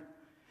friend.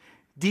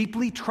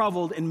 Deeply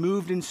troubled and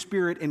moved in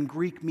spirit in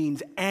Greek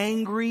means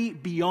angry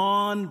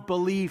beyond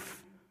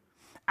belief,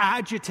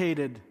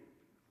 agitated.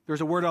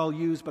 There's a word I'll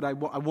use, but I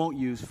won't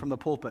use from the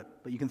pulpit,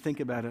 but you can think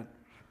about it.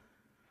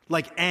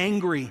 Like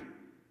angry.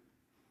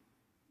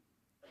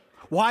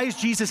 Why is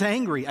Jesus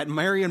angry? At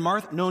Mary and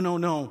Martha?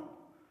 No.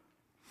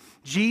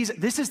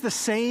 This is the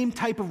same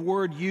type of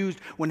word used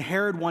when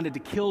Herod wanted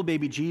to kill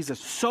baby Jesus.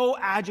 So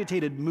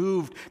agitated,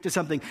 moved to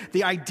something.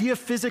 The idea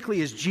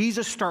physically is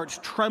Jesus starts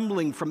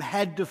trembling from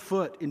head to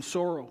foot in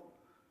sorrow.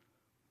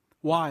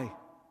 Why?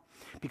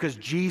 Because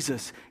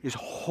Jesus is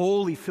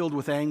wholly filled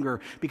with anger,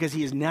 because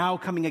he is now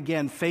coming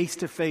again face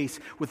to face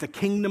with the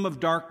kingdom of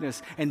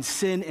darkness and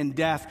sin and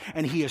death,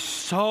 and he is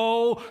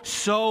so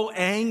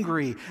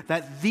angry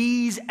that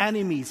these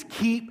enemies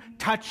keep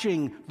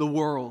touching the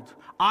world.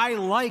 I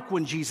like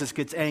when Jesus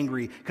gets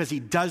angry because he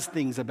does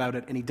things about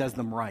it and he does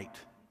them right.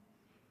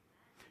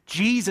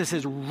 Jesus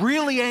is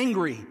really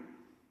angry,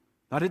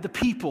 not at the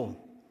people,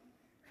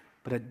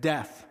 but at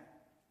death.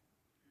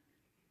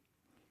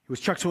 It was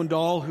Chuck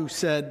Swindoll who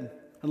said,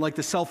 unlike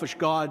the selfish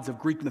gods of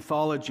Greek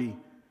mythology,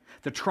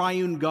 the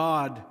triune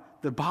God,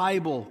 the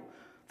Bible,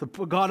 the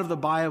God of the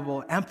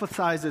Bible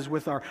empathizes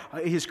with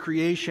his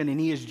creation, and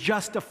he is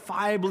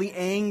justifiably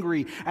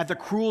angry at the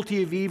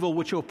cruelty of evil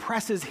which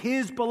oppresses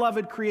his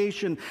beloved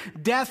creation.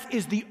 Death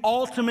is the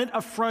ultimate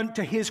affront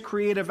to his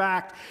creative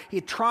act.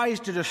 It tries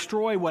to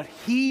destroy what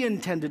he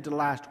intended to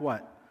last,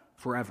 what?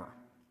 Forever.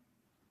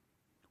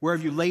 Where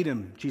have you laid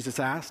him? Jesus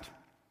asked.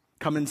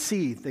 Come and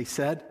see, they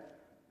said.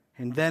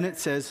 And then it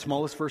says,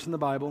 smallest verse in the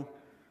Bible.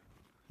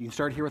 You can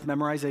start here with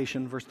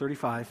memorization, verse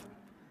 35.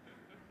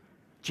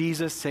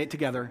 Jesus, say it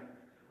together,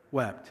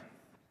 wept.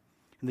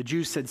 And the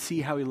Jews said,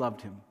 see how he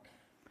loved him.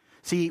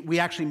 See, we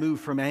actually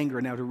moved from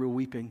anger now to real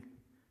weeping.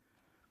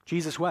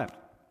 Jesus wept.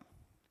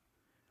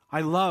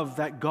 I love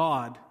that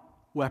God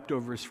wept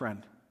over his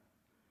friend.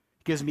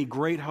 It gives me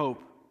great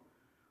hope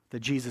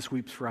that Jesus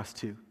weeps for us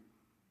too.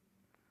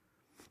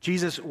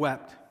 Jesus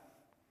wept.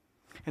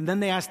 And then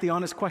they asked the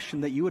honest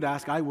question that you would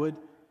ask, I would.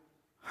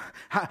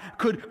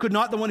 Could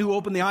not the one who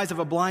opened the eyes of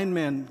a blind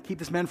man keep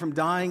this man from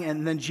dying?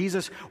 And then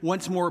Jesus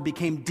once more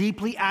became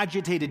deeply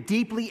agitated,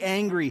 deeply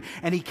angry,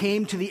 and he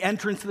came to the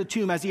entrance of the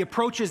tomb. As he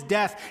approaches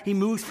death, he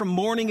moves from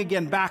mourning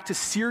again back to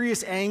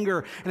serious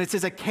anger. And it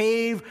says a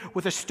cave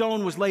with a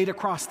stone was laid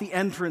across the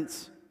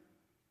entrance.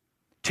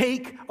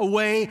 Take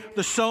away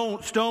the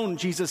stone,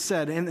 Jesus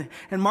said.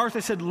 And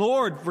Martha said,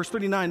 Lord, verse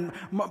 39,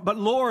 but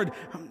Lord,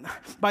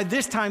 by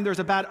this time there's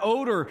a bad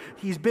odor.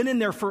 He's been in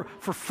there for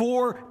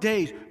 4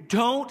 days.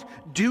 Don't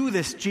do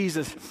this,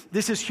 Jesus.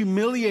 This is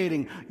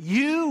humiliating.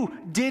 You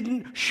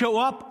didn't show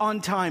up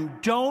on time.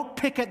 Don't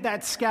pick at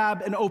that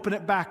scab and open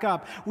it back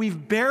up.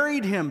 We've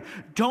buried him.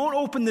 Don't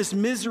open this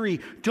misery.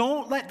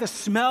 Don't let the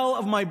smell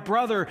of my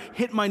brother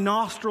hit my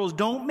nostrils.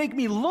 Don't make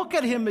me look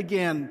at him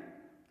again.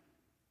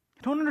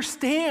 I don't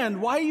understand.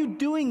 Why are you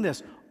doing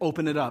this?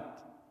 Open it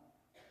up.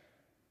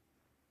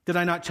 Did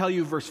I not tell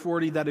you, verse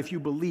 40, that if you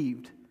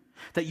believed,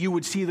 that you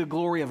would see the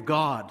glory of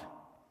God?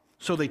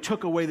 So they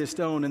took away the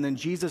stone, and then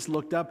Jesus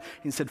looked up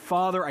and said,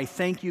 Father, I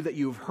thank you that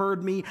you have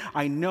heard me.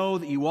 I know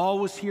that you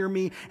always hear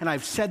me, and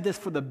I've said this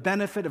for the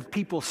benefit of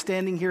people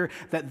standing here,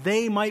 that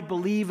they might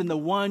believe in the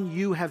one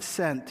you have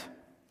sent.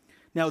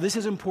 Now, this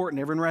is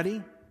important. Everyone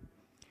ready?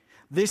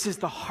 This is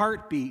the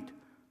heartbeat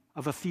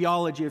of a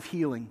theology of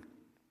healing.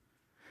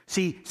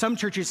 See, some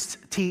churches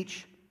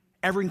teach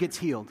everyone gets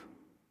healed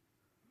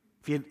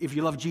if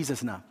you love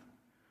Jesus enough.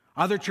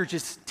 Other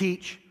churches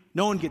teach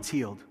no one gets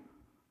healed.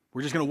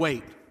 We're just going to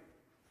wait.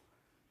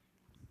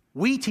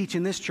 We teach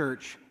in this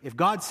church, if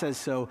God says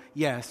so,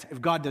 yes. If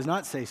God does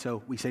not say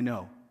so, we say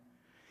no.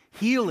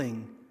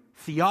 Healing,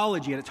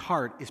 theology at its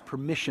heart, is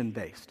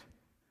permission-based.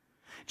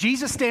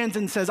 Jesus stands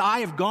and says, I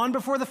have gone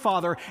before the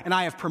Father, and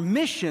I have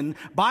permission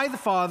by the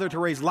Father to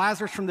raise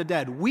Lazarus from the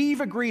dead.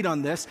 We've agreed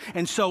on this,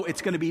 and so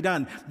it's going to be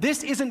done.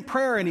 This isn't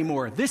prayer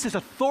anymore. This is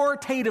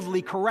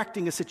authoritatively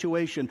correcting a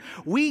situation.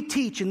 We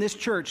teach in this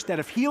church that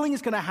if healing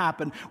is going to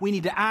happen, we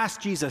need to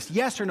ask Jesus,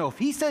 yes or no. If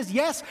he says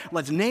yes,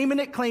 let's name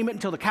it, claim it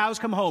until the cows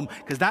come home,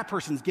 because that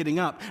person's getting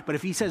up. But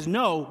if he says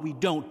no, we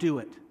don't do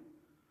it.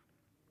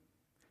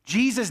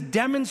 Jesus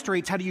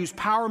demonstrates how to use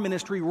power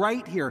ministry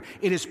right here.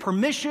 It is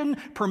permission.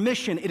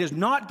 It is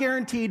not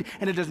guaranteed,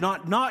 and it is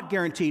not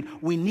guaranteed.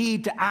 We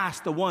need to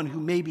ask the one who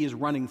maybe is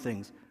running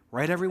things.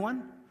 Right,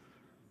 everyone?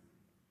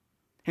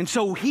 And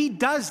so he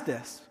does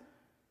this.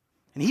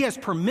 And he has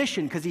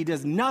permission because he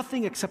does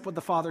nothing except what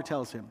the Father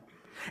tells him.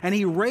 And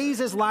he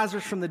raises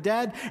Lazarus from the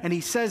dead, and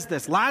he says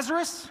this,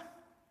 Lazarus,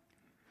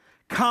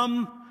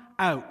 come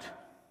out.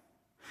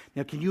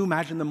 Now, can you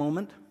imagine the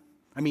moment?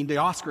 I mean, the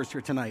Oscars here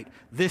tonight.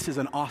 This is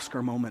an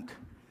Oscar moment.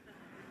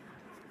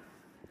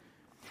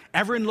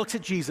 Everyone looks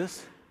at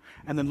Jesus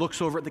and then looks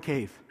over at the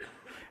cave.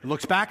 And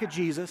looks back at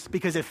Jesus,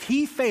 because if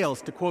he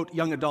fails, to quote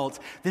young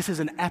adults, this is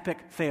an epic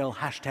fail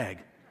hashtag.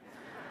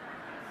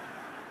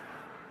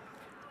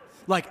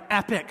 Like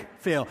epic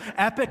fail.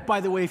 Epic, by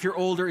the way, if you're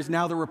older, is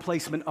now the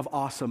replacement of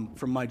awesome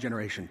from my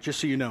generation, just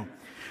so you know.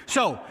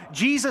 So,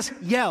 Jesus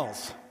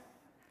yells.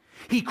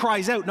 He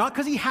cries out, not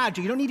because he had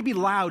to. You don't need to be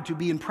loud to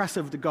be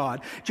impressive to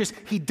God. Just,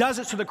 he does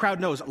it so the crowd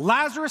knows.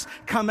 Lazarus,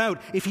 come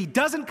out. If he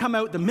doesn't come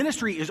out, the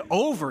ministry is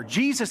over.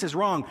 Jesus is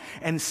wrong.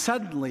 And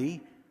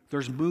suddenly,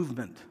 there's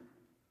movement.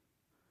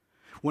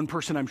 One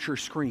person, I'm sure,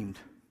 screamed.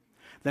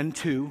 Then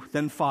 2,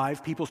 then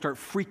 5. People start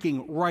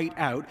freaking right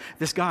out.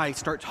 This guy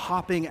starts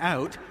hopping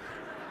out.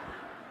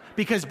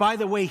 Because, by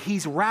the way,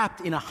 he's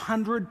wrapped in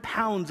 100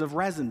 pounds of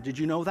resin. Did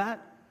you know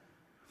that?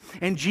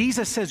 And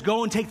Jesus says,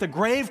 go and take the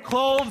grave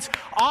clothes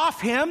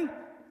off him.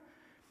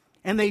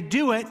 And they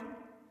do it.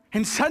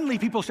 And suddenly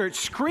people start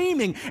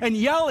screaming and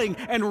yelling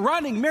and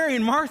running. Mary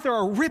and Martha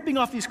are ripping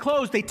off these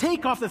clothes. They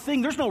take off the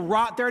thing. There's no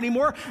rot there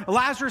anymore.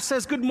 Lazarus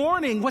says, good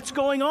morning. What's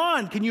going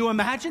on? Can you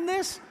imagine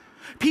this?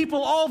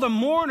 People, all the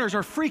mourners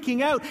are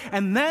freaking out.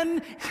 And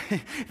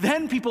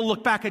then people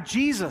look back at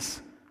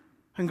Jesus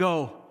and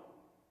go,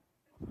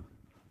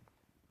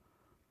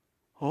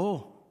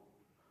 oh.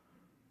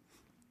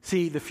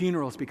 See, the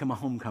funeral has become a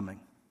homecoming.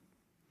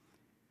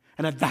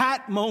 And at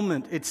that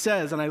moment, it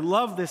says, and I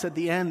love this at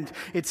the end,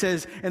 it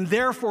says, and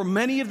therefore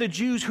many of the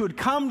Jews who had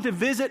come to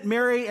visit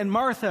Mary and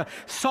Martha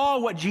saw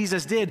what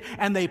Jesus did,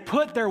 and they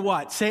put their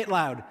what? Say it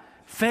loud.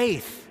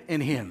 Faith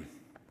in him.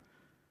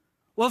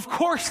 Well, of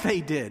course they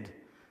did.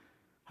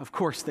 Of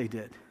course they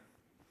did.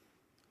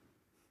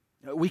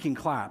 We can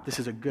clap. This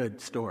is a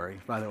good story,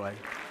 by the way.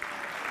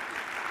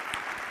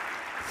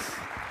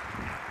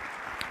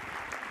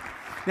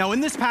 Now,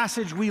 in this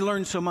passage, we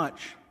learn so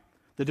much.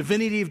 The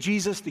divinity of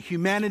Jesus, the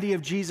humanity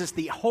of Jesus,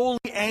 the holy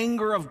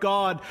anger of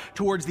God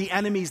towards the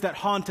enemies that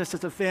haunt us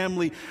as a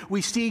family.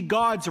 We see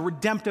God's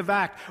redemptive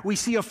act. We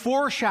see a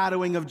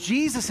foreshadowing of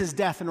Jesus'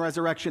 death and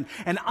resurrection.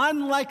 And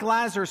unlike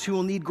Lazarus, who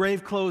will need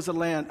grave clothes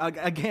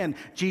again,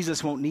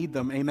 Jesus won't need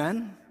them.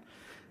 Amen?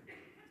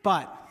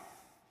 But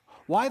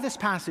why this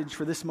passage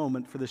for this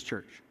moment for this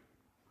church?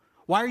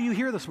 Why are you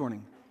here this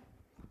morning?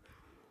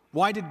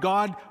 Why did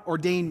God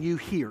ordain you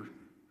here?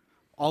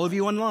 All of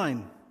you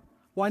online.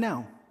 Why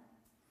now?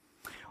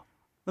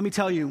 Let me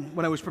tell you,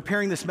 when I was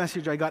preparing this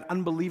message, I got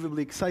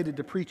unbelievably excited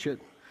to preach it.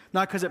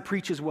 Not because it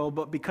preaches well,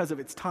 but because of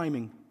its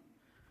timing.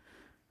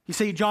 You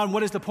say, John,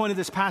 what is the point of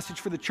this passage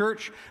for the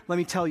church? Let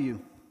me tell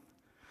you.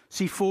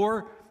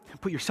 C4,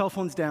 put your cell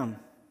phones down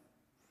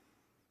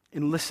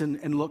and listen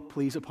and look,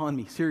 please, upon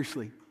me.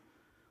 Seriously.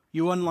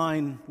 You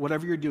online,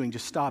 whatever you're doing,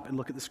 just stop and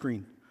look at the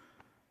screen.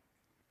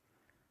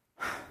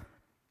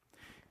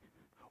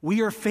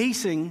 We are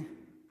facing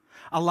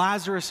a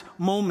Lazarus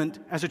moment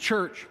as a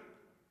church.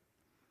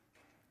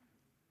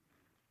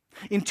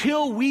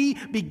 Until we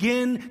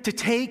begin to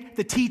take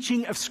the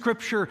teaching of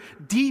Scripture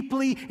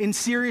deeply and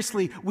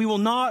seriously, we will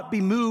not be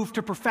moved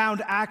to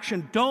profound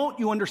action. Don't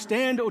you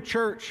understand,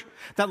 church,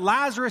 that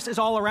Lazarus is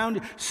all around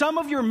you? Some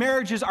of your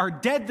marriages are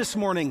dead this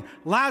morning.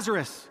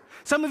 Lazarus.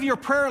 Some of your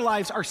prayer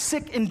lives are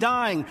sick and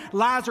dying.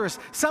 Lazarus.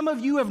 Some of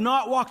you have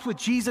not walked with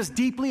Jesus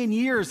deeply in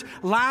years.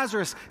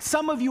 Lazarus.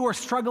 Some of you are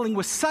struggling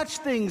with such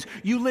things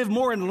you live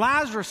more in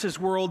Lazarus'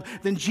 world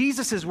than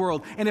Jesus'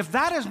 world. And if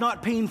that is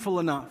not painful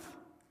enough,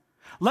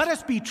 let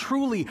us be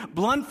truly,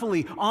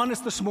 bluntly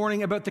honest this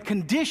morning about the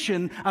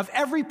condition of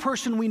every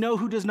person we know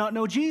who does not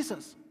know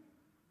Jesus.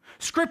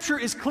 Scripture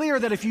is clear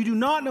that if you do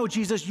not know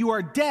Jesus, you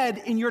are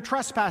dead in your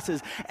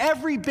trespasses.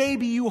 Every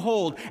baby you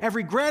hold,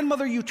 every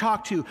grandmother you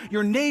talk to,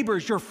 your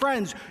neighbors, your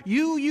friends,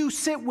 you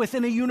sit with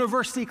in a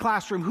university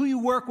classroom, who you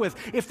work with,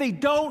 if they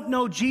don't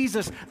know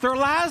Jesus, they're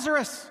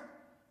Lazarus.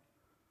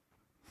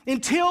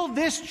 Until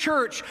this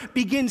church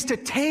begins to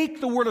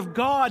take the Word of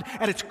God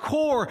at its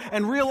core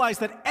and realize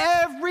that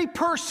every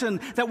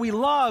person that we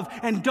love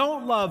and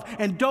don't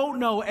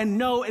know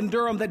in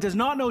Durham that does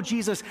not know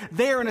Jesus,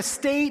 they are in a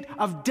state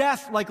of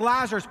death like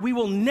Lazarus, we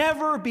will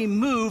never be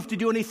moved to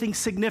do anything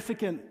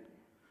significant.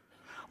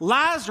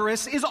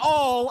 Lazarus is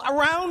all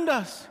around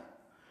us.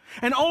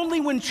 And only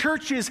when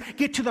churches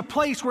get to the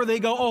place where they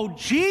go, oh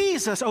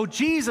Jesus,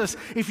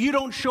 if you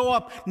don't show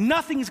up,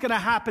 nothing's going to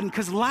happen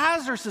because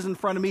Lazarus is in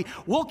front of me,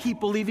 we'll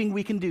keep believing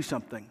we can do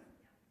something.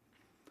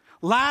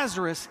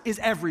 Lazarus is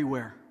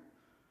everywhere.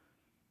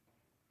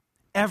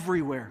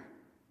 Everywhere.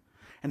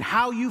 And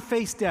how you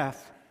face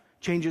death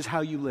changes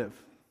how you live.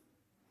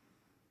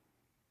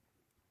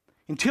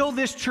 Until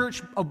this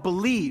church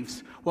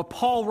believes what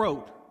Paul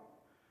wrote,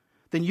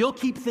 then you'll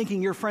keep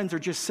thinking your friends are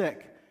just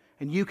sick.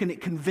 And you can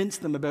convince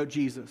them about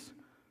Jesus.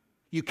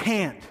 You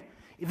can't.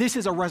 This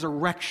is a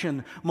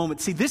resurrection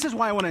moment. See, this is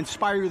why I want to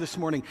inspire you this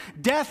morning.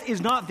 Death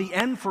is not the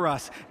end for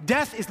us.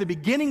 Death is the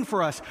beginning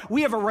for us.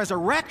 We have a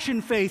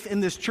resurrection faith in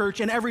this church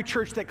and every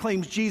church that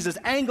claims Jesus,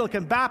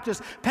 Anglican,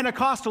 Baptist,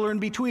 Pentecostal, or in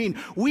between.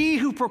 We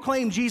who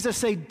proclaim Jesus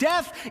say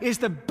death is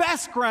the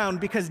best ground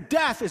because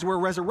death is where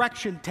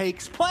resurrection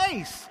takes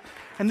place.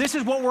 And this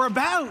is what we're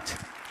about.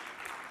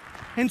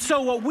 And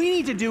so what we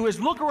need to do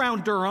is look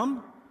around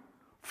Durham,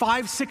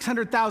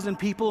 500,000-600,000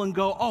 people, and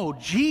go, oh,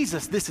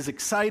 Jesus, this is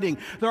exciting.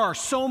 There are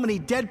so many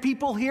dead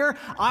people here.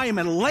 I am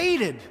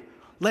elated.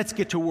 Let's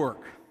get to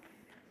work.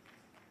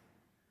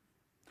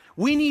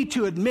 We need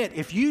to admit,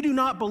 if you do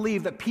not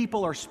believe that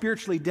people are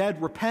spiritually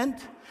dead,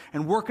 repent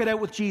and work it out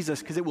with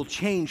Jesus because it will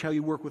change how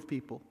you work with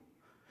people.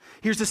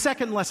 Here's the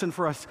second lesson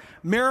for us.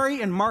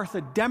 Mary and Martha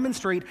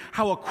demonstrate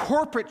how a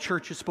corporate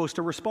church is supposed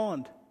to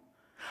respond.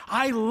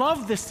 I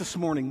love this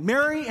morning.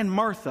 Mary and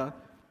Martha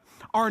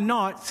are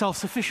not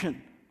self-sufficient.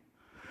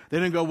 They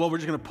didn't go, well, we're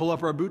just going to pull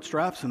up our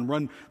bootstraps and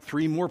run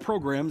 3 more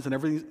programs and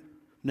everything.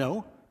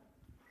 No.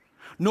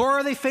 Nor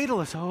are they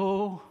fatalists.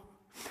 Oh,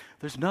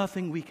 there's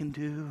nothing we can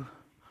do.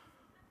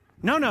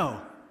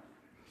 No.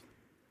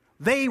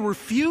 They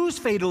refuse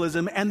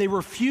fatalism and they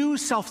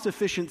refuse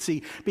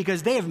self-sufficiency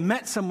because they have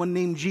met someone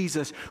named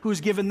Jesus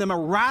who's given them a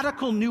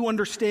radical new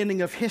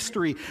understanding of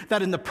history,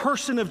 that in the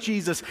person of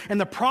Jesus and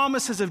the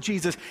promises of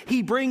Jesus,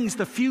 he brings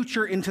the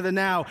future into the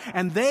now.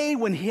 And they,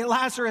 when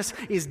Lazarus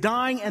is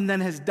dying and then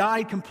has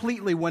died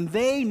completely, when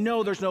they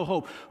know there's no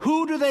hope,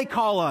 who do they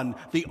call on?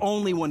 The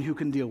only one who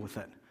can deal with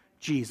it,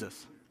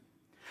 Jesus.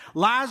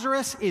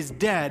 Lazarus is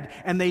dead,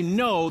 and they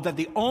know that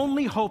the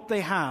only hope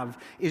they have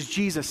is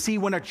Jesus. See,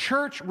 when a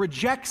church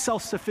rejects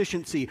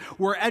self-sufficiency,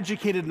 we're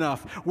educated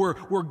enough,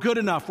 we're good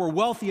enough, we're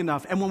wealthy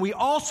enough, and when we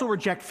also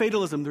reject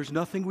fatalism, there's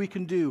nothing we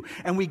can do,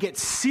 and we get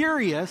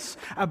serious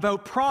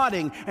about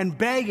prodding and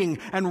begging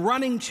and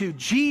running to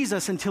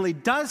Jesus until he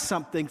does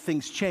something,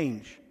 things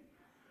change.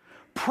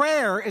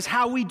 Prayer is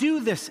how we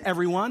do this,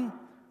 everyone.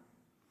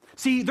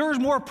 See, there's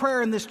more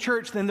prayer in this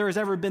church than there has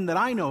ever been that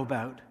I know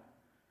about.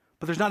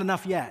 But there's not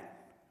enough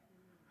yet.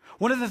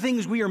 One of the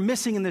things we are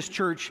missing in this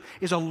church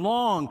is a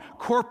long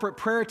corporate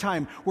prayer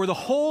time where the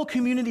whole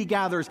community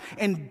gathers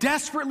and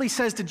desperately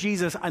says to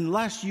Jesus,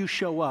 unless you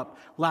show up,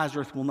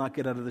 Lazarus will not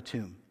get out of the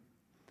tomb.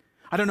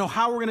 I don't know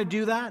how we're going to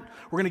do that.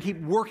 We're going to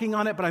keep working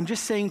on it, but I'm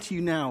just saying to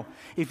you now,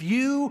 if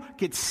you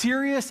get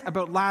serious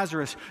about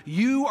Lazarus,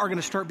 you are going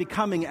to start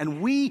becoming,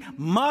 and we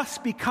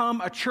must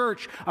become a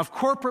church of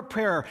corporate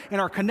prayer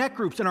in our connect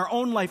groups, in our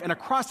own life, and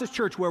across this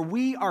church where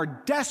we are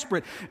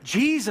desperate.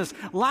 Jesus,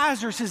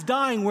 Lazarus is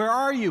dying. Where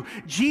are you?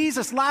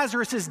 Jesus,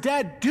 Lazarus is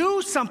dead.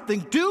 Do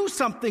something, do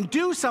something,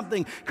 do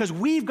something, because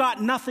we've got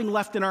nothing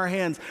left in our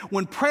hands.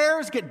 When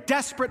prayers get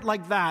desperate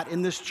like that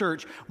in this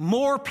church,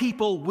 more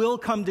people will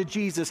come to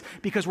Jesus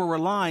because we're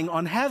relying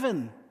on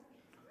heaven.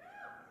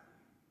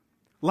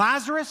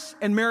 Lazarus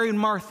and Mary and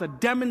Martha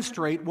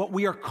demonstrate what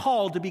we are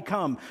called to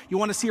become. You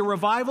want to see a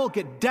revival?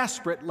 Get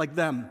desperate like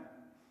them.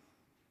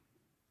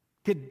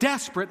 Get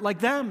desperate like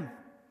them.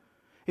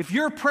 If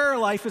your prayer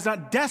life is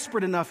not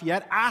desperate enough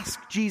yet,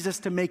 ask Jesus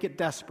to make it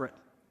desperate.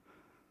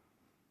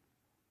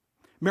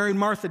 Mary and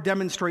Martha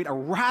demonstrate a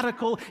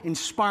radical,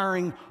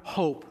 inspiring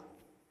hope.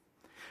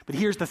 But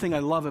here's the thing I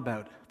love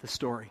about the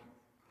story.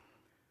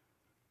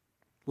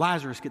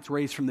 Lazarus gets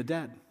raised from the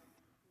dead.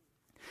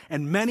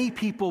 And many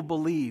people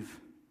believe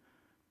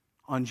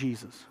on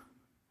Jesus.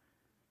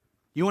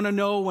 You want to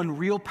know when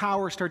real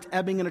power starts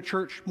ebbing in a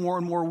church more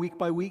and more week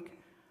by week?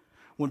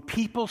 When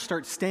people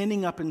start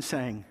standing up and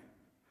saying,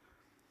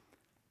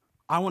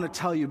 I want to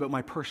tell you about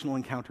my personal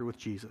encounter with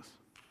Jesus.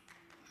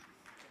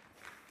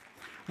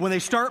 When they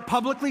start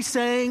publicly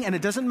saying, and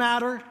it doesn't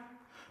matter,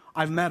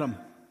 I've met him.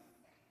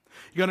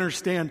 You got to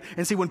understand.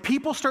 And see, when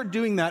people start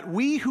doing that,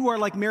 we who are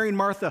like Mary and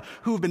Martha,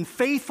 who have been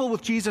faithful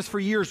with Jesus for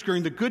years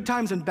during the good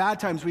times and bad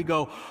times, we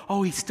go,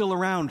 oh, he's still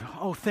around.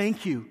 Oh,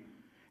 thank you.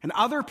 And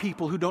other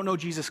people who don't know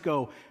Jesus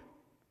go,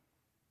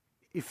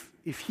 if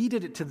he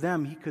did it to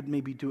them, he could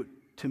maybe do it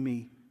to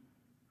me.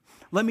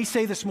 Let me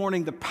say this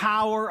morning, the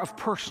power of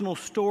personal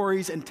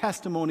stories and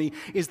testimony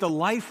is the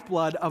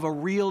lifeblood of a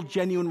real,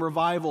 genuine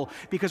revival.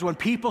 Because when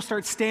people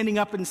start standing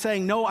up and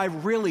saying, no,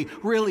 I've really,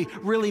 really,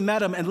 really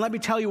met him, and let me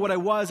tell you what I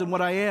was and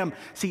what I am,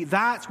 see,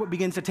 that's what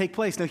begins to take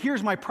place. Now,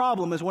 here's my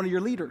problem as one of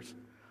your leaders.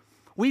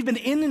 We've been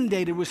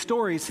inundated with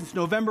stories since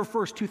November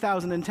 1st,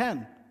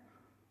 2010.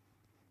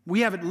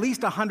 We have at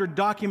least 100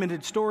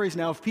 documented stories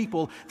now of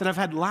people that have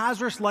had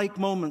Lazarus-like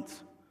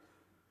moments,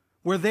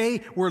 where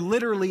they were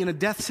literally in a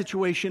death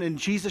situation and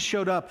Jesus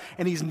showed up,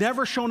 and he's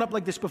never shown up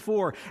like this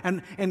before.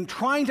 And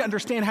trying to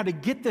understand how to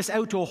get this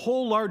out to a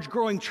whole large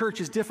growing church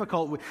is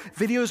difficult.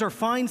 Videos are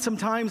fine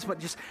sometimes, but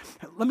just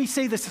let me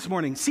say this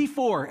morning.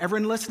 C4,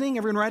 everyone listening?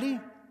 Everyone ready?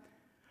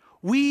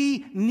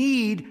 We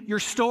need your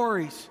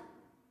stories.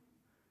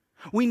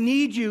 We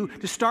need you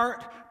to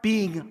start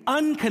being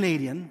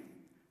un-Canadian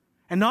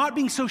and not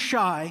being so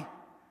shy,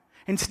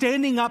 and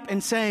standing up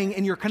and saying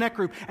in your connect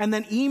group, and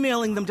then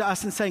emailing them to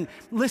us and saying,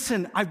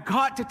 listen, I've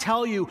got to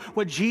tell you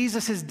what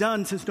Jesus has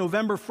done since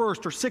November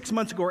 1st or 6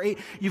 months ago or 8.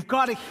 You've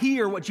got to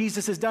hear what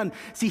Jesus has done.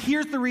 See,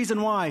 here's the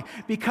reason why.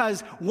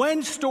 Because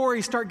when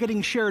stories start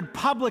getting shared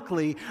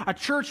publicly, a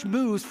church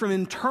moves from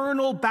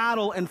internal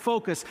battle and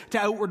focus to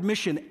outward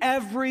mission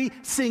every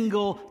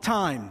single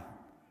time.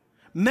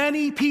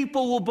 Many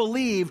people will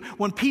believe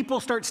when people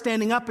start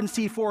standing up in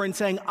C4 and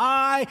saying,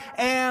 I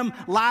am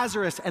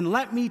Lazarus, and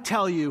let me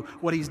tell you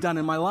what he's done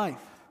in my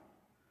life.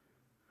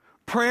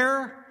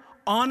 Prayer,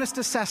 honest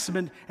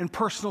assessment, and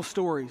personal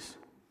stories.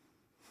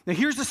 Now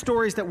here's the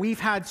stories that we've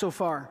had so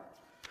far.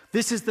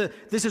 This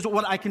is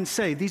what I can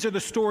say. These are the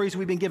stories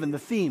we've been given, the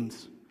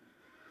themes.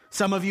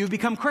 Some of you have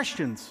become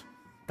Christians.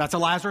 That's a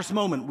Lazarus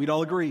moment, we'd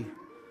all agree.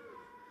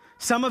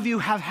 Some of you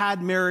have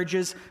had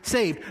marriages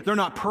saved. They're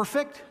not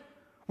perfect.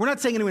 We're not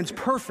saying anyone's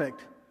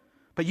perfect,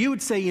 but you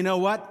would say, you know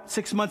what?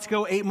 6 months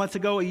ago, 8 months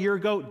ago, a year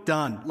ago,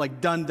 done. Like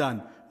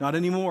done. Not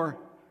anymore.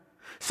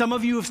 Some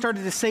of you have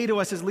started to say to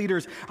us as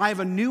leaders, I have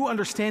a new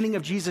understanding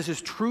of Jesus'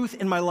 truth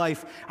in my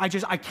life. I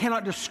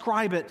cannot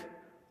describe it.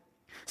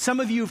 Some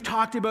of you have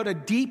talked about a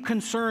deep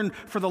concern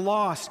for the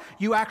lost.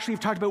 You actually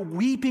have talked about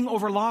weeping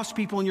over lost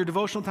people in your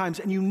devotional times,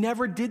 and you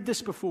never did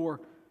this before.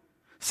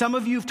 Some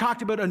of you have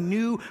talked about a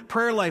new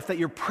prayer life, that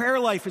your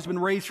prayer life has been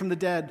raised from the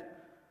dead.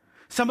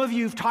 Some of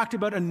you have talked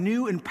about a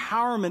new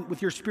empowerment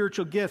with your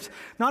spiritual gifts.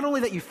 Not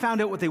only that you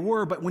found out what they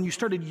were, but when you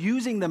started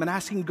using them and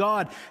asking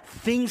God,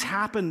 things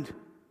happened.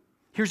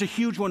 Here's a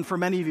huge one for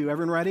many of you.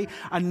 Everyone ready?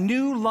 A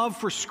new love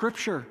for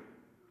Scripture.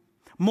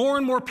 More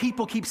and more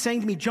people keep saying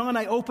to me, John,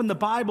 I opened the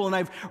Bible and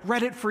I've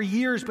read it for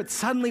years, but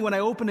suddenly when I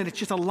open it, it's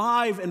just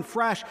alive and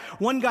fresh.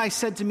 One guy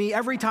said to me,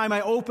 every time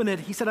I open it,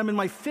 he said, I'm in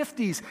my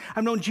 50s.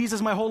 I've known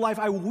Jesus my whole life.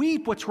 I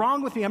weep. What's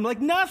wrong with me? I'm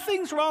like,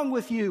 nothing's wrong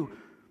with you.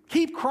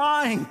 Keep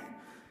crying.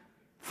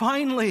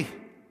 Finally,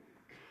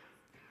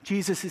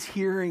 Jesus is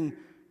hearing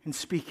and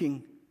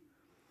speaking.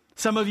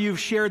 Some of you have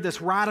shared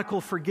this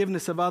radical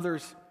forgiveness of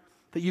others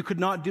that you could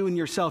not do in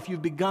yourself.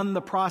 You've begun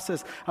the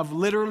process of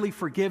literally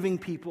forgiving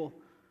people.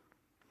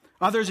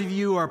 Others of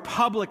you are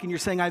public and you're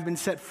saying, I've been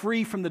set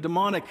free from the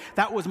demonic.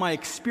 That was my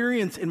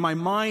experience in my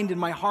mind, in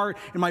my heart,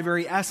 in my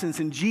very essence.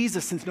 And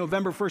Jesus, since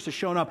November 1st, has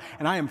shown up,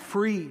 and I am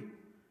free.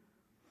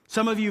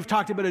 Some of you have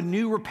talked about a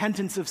new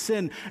repentance of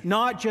sin,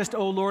 not just,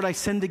 oh Lord, I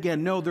sinned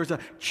again. No, there's a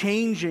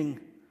changing.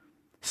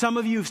 Some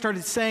of you have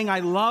started saying, I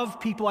love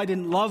people I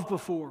didn't love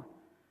before.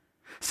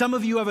 Some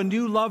of you have a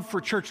new love for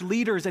church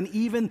leaders and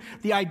even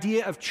the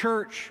idea of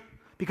church,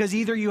 because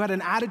either you had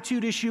an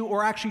attitude issue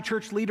or actually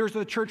church leaders or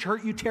the church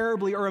hurt you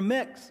terribly, or a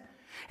mix.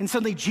 And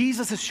suddenly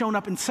Jesus has shown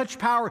up in such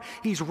power.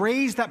 He's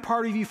raised that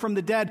part of you from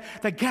the dead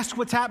that guess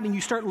what's happening?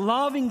 You start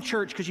loving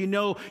church because you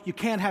know you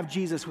can't have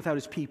Jesus without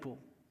his people.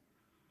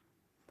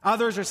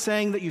 Others are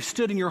saying that you've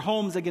stood in your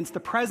homes against the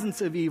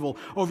presence of evil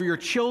over your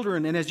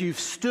children, and as you've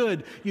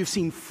stood, you've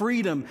seen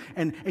freedom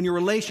and your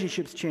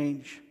relationships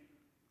change.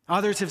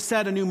 Others have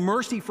said a new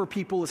mercy for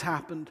people has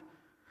happened.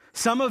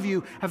 Some of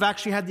you have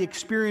actually had the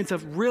experience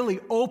of really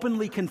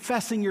openly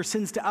confessing your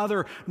sins to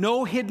others,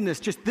 no hiddenness,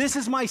 just this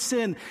is my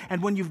sin,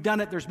 and when you've done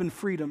it, there's been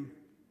freedom.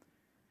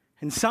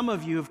 And some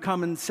of you have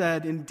come and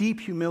said in deep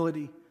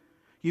humility,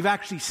 you've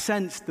actually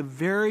sensed the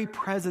very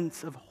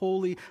presence of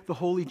the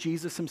holy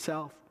Jesus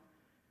himself.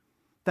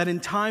 That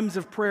in times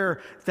of prayer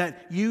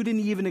that you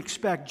didn't even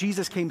expect,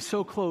 Jesus came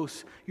so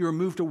close, you were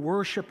moved to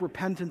worship,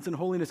 repentance, and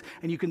holiness,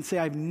 and you can say,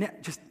 I've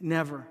just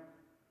never.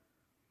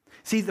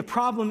 See, the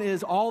problem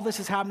is all this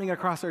is happening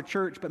across our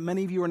church, but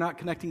many of you are not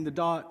connecting the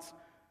dots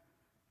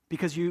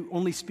because you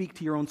only speak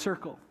to your own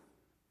circle.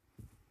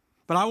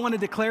 But I want to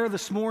declare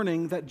this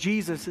morning that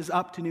Jesus is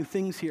up to new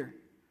things here.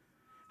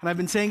 And I've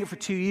been saying it for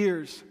 2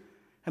 years,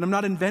 and I'm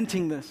not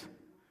inventing this.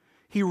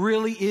 He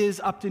really is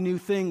up to new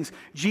things.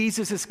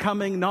 Jesus is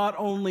coming not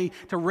only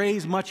to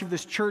raise much of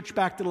this church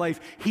back to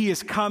life, he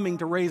is coming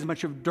to raise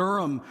much of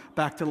Durham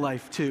back to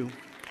life too.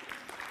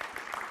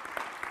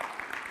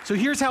 So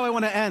here's how I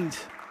want to end,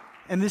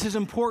 and this is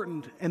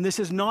important, and this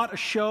is not a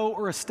show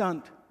or a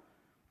stunt.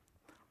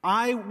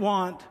 I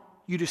want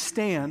you to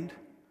stand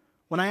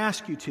when I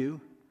ask you to,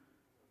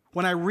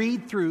 when I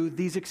read through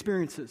these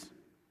experiences.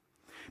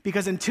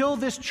 Because until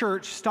this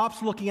church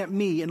stops looking at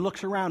me and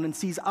looks around and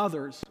sees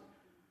others,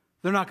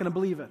 they're not going to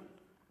believe it.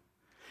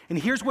 And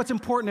here's what's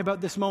important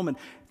about this moment.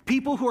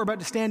 People who are about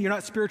to stand, you're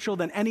not spiritual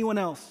than anyone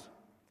else.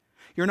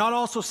 You're not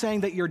also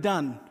saying that you're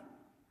done.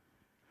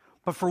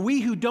 But for we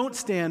who don't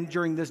stand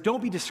during this,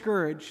 don't be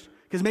discouraged,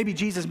 because maybe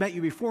Jesus met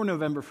you before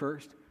November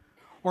 1st.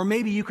 Or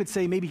maybe you could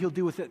say, maybe he'll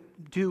do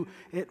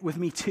it with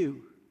me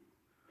too.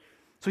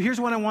 So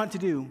here's what I want to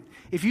do.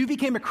 If you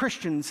became a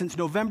Christian since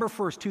November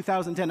 1st,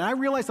 2010, and I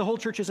realize the whole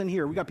church isn't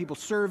here. We got people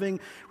serving.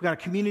 We got a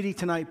community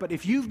tonight. But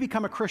if you've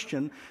become a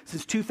Christian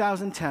since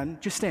 2010,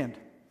 just stand.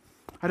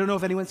 I don't know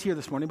if anyone's here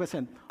this morning, but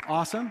stand.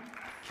 Awesome.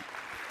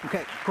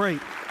 Okay, great.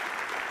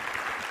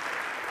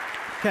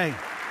 Okay,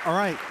 all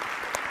right.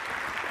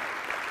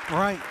 All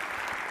right.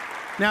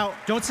 Now,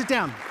 don't sit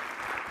down.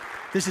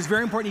 This is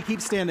very important you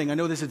keep standing. I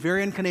know this is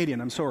very un-Canadian.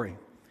 I'm sorry.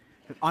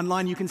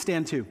 Online, you can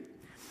stand too.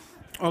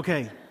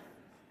 Okay.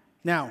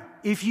 Now,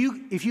 if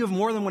you have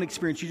more than one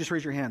experience, you just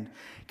raise your hand.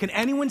 Can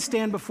anyone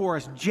stand before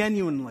us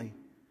genuinely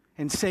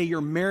and say your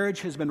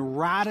marriage has been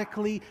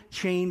radically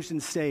changed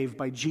and saved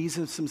by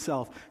Jesus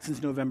himself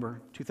since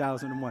November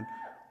 2001?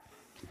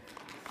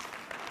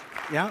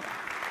 Yeah?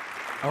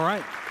 All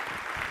right.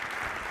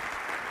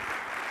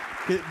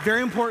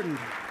 Very important.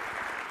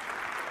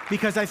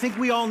 Because I think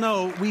we all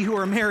know, we who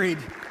are married,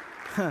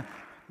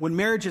 when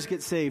marriages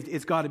get saved,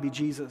 it's got to be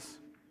Jesus.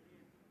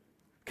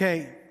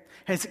 Okay.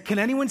 Can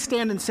anyone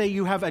stand and say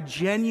you have a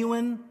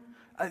genuine,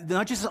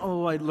 not just,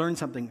 oh, I learned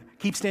something,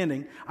 keep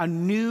standing, a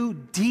new,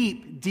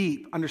 deep,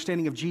 deep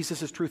understanding of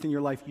Jesus' truth in your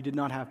life you did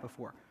not have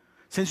before,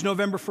 since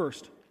November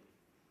 1st?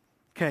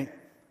 Okay.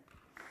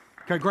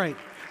 Okay, great.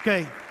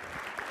 Okay.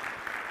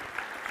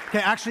 Okay,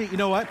 actually, you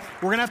know what?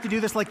 We're going to have to do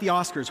this like the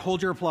Oscars.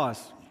 Hold your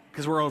applause,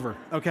 because we're over.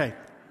 Okay.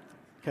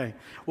 Okay.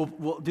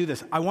 We'll do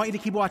this. I want you to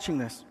keep watching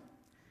this.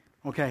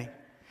 Okay.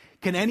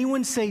 Can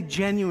anyone say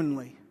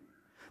genuinely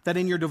that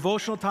in your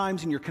devotional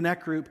times, in your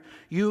Connect group,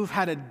 you've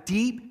had a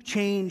deep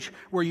change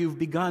where you've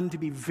begun to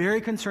be very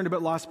concerned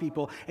about lost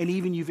people, and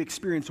even you've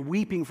experienced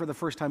weeping for the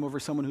first time over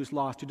someone who's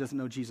lost, who doesn't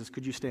know Jesus?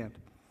 Could you stand?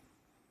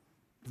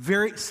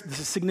 This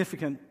is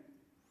significant.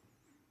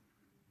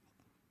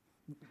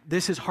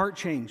 This is heart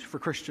change for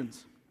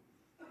Christians.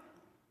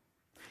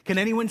 Can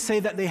anyone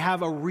say that they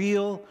have a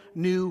real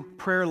new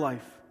prayer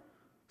life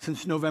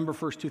since November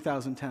 1st,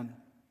 2010?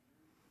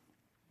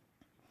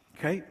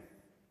 Okay.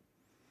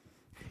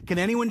 Can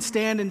anyone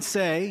stand and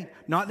say,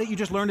 not that you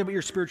just learned about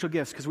your spiritual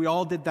gifts, because we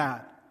all did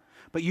that,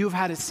 but you've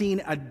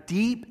seen a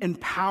deep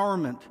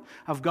empowerment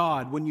of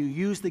God when you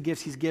use the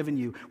gifts he's given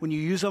you. When you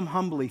use them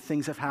humbly,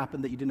 things have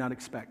happened that you did not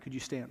expect. Could you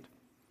stand?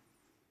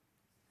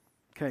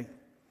 Okay.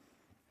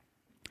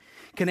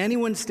 Can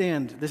anyone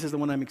stand? This is the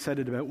one I'm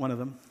excited about, one of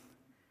them.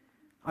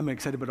 I'm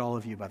excited about all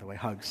of you, by the way.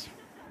 Hugs.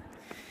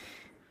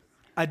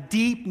 A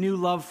deep new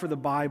love for the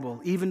Bible,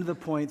 even to the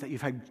point that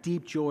you've had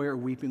deep joy or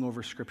weeping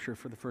over Scripture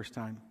for the first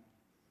time.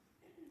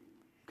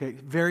 Okay,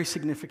 very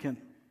significant.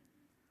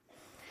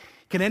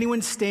 Can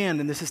anyone stand,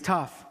 and this is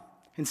tough,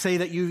 and say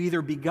that you've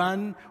either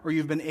begun or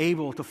you've been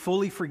able to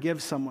fully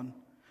forgive someone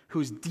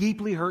who's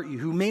deeply hurt you,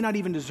 who may not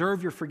even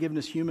deserve your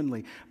forgiveness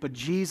humanly, but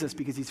Jesus,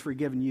 because he's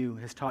forgiven you,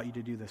 has taught you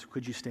to do this?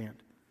 Could you stand?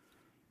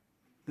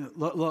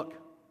 Look,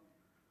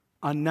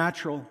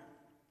 unnatural.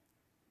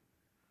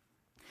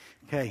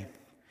 Okay.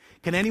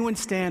 Can anyone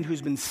stand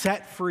who's been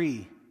set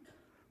free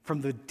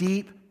from the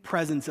deep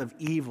presence of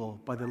evil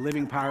by the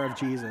living power of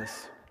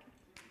Jesus?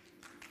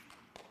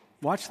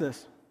 Watch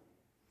this.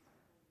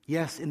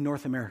 Yes, in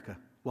North America.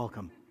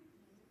 Welcome.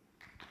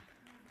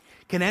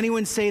 Can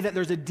anyone say that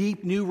there's a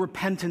deep new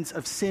repentance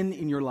of sin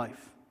in your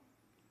life?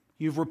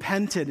 You've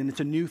repented and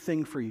it's a new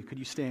thing for you. Could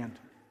you stand?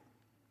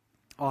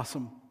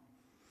 Awesome.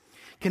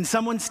 Can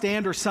someone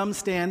stand or some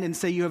stand and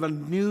say you have a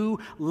new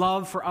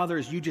love for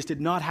others you just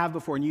did not have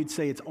before, and you'd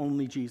say it's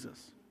only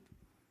Jesus?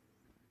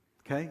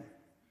 Okay,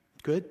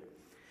 good.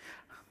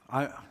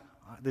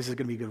 This is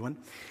going to be a good one.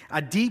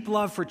 A deep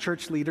love for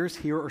church leaders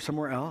here or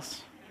somewhere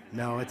else?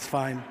 No, it's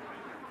fine.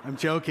 I'm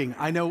joking.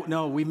 I know,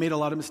 no, we've made a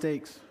lot of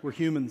mistakes. We're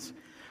humans.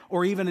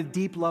 Or even a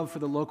deep love for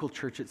the local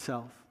church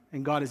itself,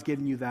 and God has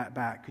given you that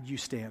back. Could you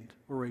stand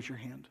or raise your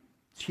hand?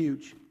 It's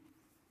huge.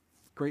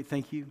 Great,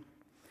 thank you.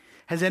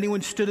 Has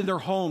anyone stood in their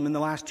home in the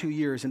last 2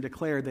 years and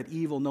declared that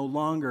evil no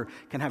longer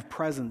can have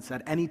presence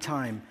at any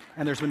time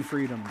and there's been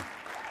freedom?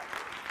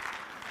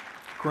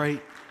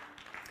 Great.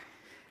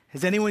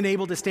 Has anyone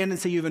able to stand and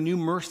say you have a new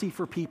mercy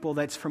for people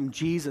that's from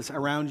Jesus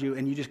around you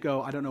and you just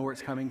go, I don't know where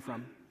it's coming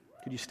from?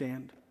 Could you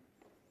stand?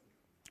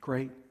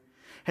 Great.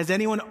 Has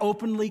anyone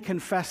openly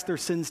confessed their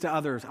sins to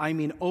others? I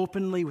mean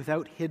openly,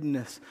 without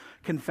hiddenness,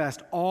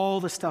 confessed all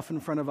the stuff in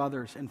front of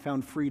others and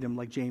found freedom,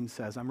 like James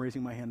says. I'm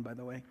raising my hand, by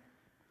the way.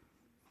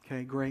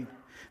 Okay, great.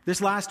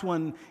 This last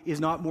one is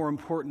not more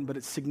important, but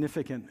it's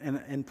significant.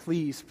 And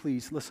please,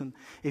 please, listen.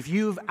 If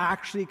you've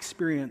actually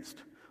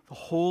experienced the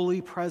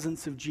holy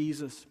presence of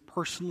Jesus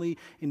personally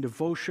in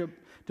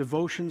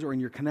devotions or in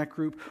your connect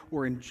group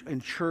or in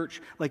church,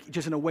 like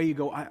just in a way you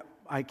go,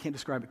 I can't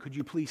describe it. Could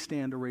you please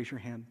stand or raise your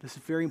hand? This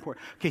is very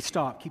important. Okay,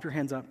 stop. Keep your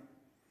hands up.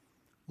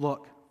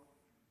 Look.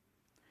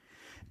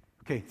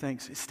 Okay,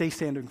 thanks. Stay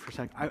standing for a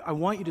second. I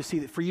want you to see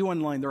that for you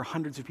online, there are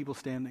hundreds of people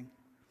standing.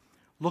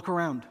 Look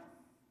around.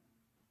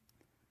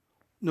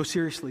 No,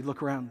 seriously,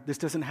 look around. This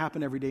doesn't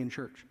happen every day in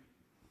church.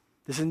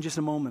 This isn't just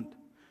a moment.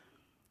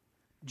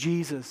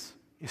 Jesus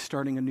is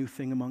starting a new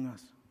thing among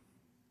us.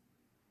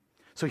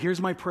 So here's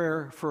my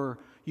prayer for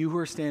you who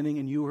are standing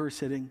and you who are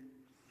sitting.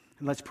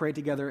 And let's pray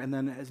together. And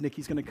then as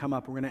Nikki's going to come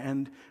up, we're going to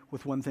end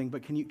with one thing.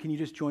 But can you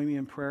just join me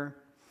in prayer?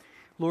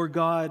 Lord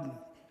God,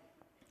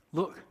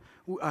 look,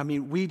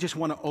 we just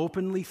want to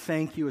openly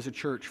thank you as a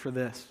church for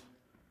this.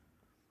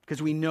 Because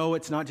we know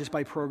it's not just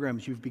by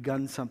programs. You've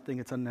begun something.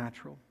 It's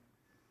unnatural.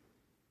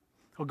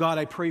 Oh God,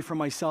 I pray for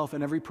myself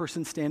and every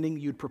person standing,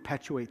 you'd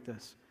perpetuate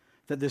this,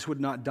 that this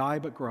would not die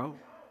but grow.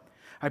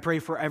 I pray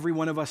for every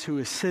one of us who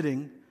is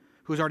sitting,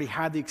 who has already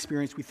had the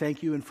experience, we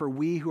thank you. And for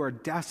we who are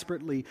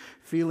desperately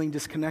feeling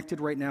disconnected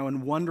right now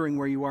and wondering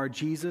where you are,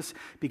 Jesus,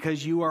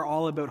 because you are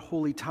all about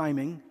holy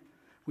timing,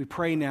 we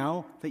pray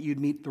now that you'd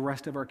meet the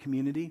rest of our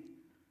community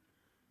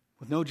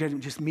with no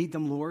judgment. Just meet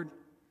them, Lord.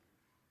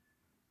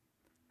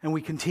 And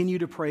we continue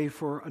to pray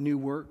for a new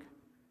work.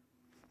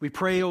 We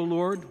pray, oh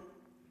Lord,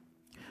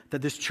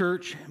 that this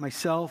church,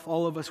 myself,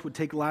 all of us would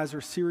take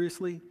Lazarus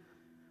seriously.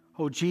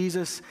 Oh,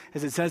 Jesus,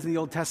 as it says in the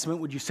Old Testament,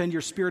 would you send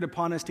your Spirit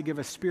upon us to give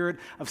a spirit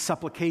of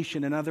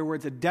supplication? In other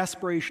words, a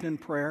desperation in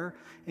prayer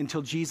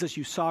until, Jesus,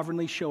 you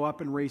sovereignly show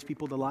up and raise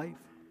people to life.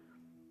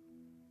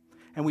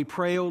 And we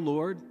pray, oh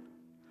Lord,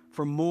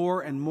 for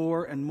more and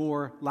more and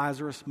more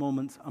Lazarus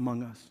moments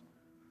among us.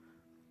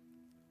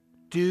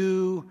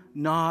 Do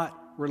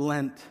not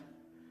relent,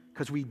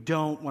 because we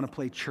don't want to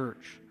play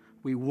church.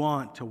 We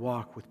want to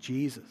walk with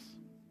Jesus.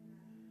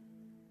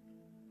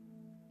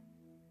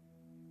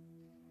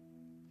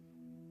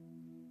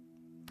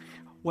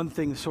 One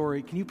thing,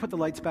 sorry, can you put the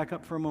lights back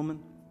up for a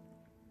moment?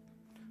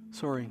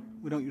 Sorry,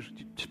 we don't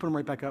usually, just put them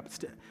right back up.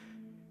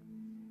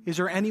 Is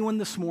there anyone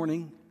this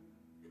morning,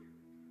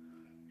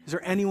 is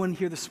there anyone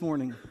here this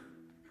morning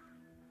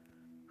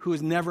who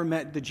has never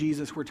met the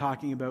Jesus we're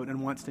talking about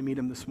and wants to meet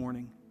him this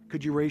morning?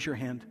 Could you raise your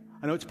hand?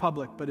 I know it's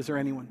public, but is there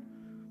anyone?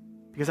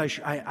 Because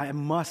I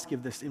must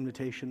give this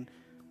invitation.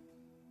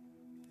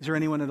 Is there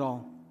anyone at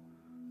all?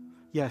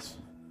 Yes.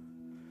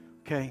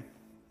 Okay,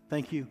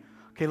 thank you.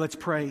 Okay, let's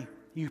pray.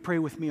 You pray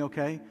with me,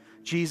 okay?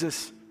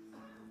 Jesus,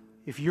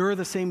 if you're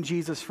the same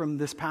Jesus from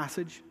this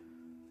passage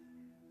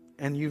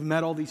and you've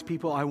met all these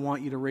people, I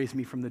want you to raise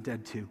me from the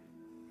dead too.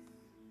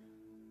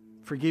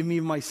 Forgive me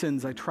of my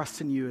sins. I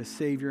trust in you as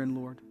Savior and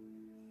Lord.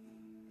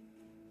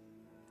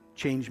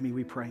 Change me,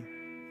 we pray.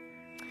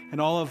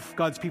 And all of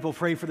God's people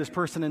pray for this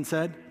person and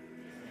said,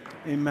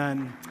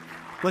 Amen.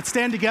 Let's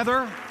stand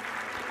together.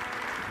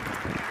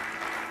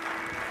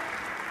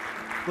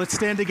 Let's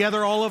stand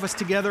together, all of us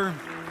together.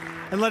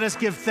 And let us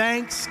give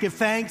thanks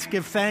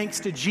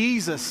to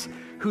Jesus,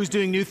 who's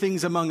doing new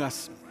things among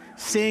us.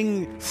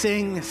 Sing,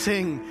 sing,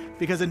 sing,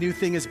 because a new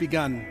thing has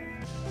begun.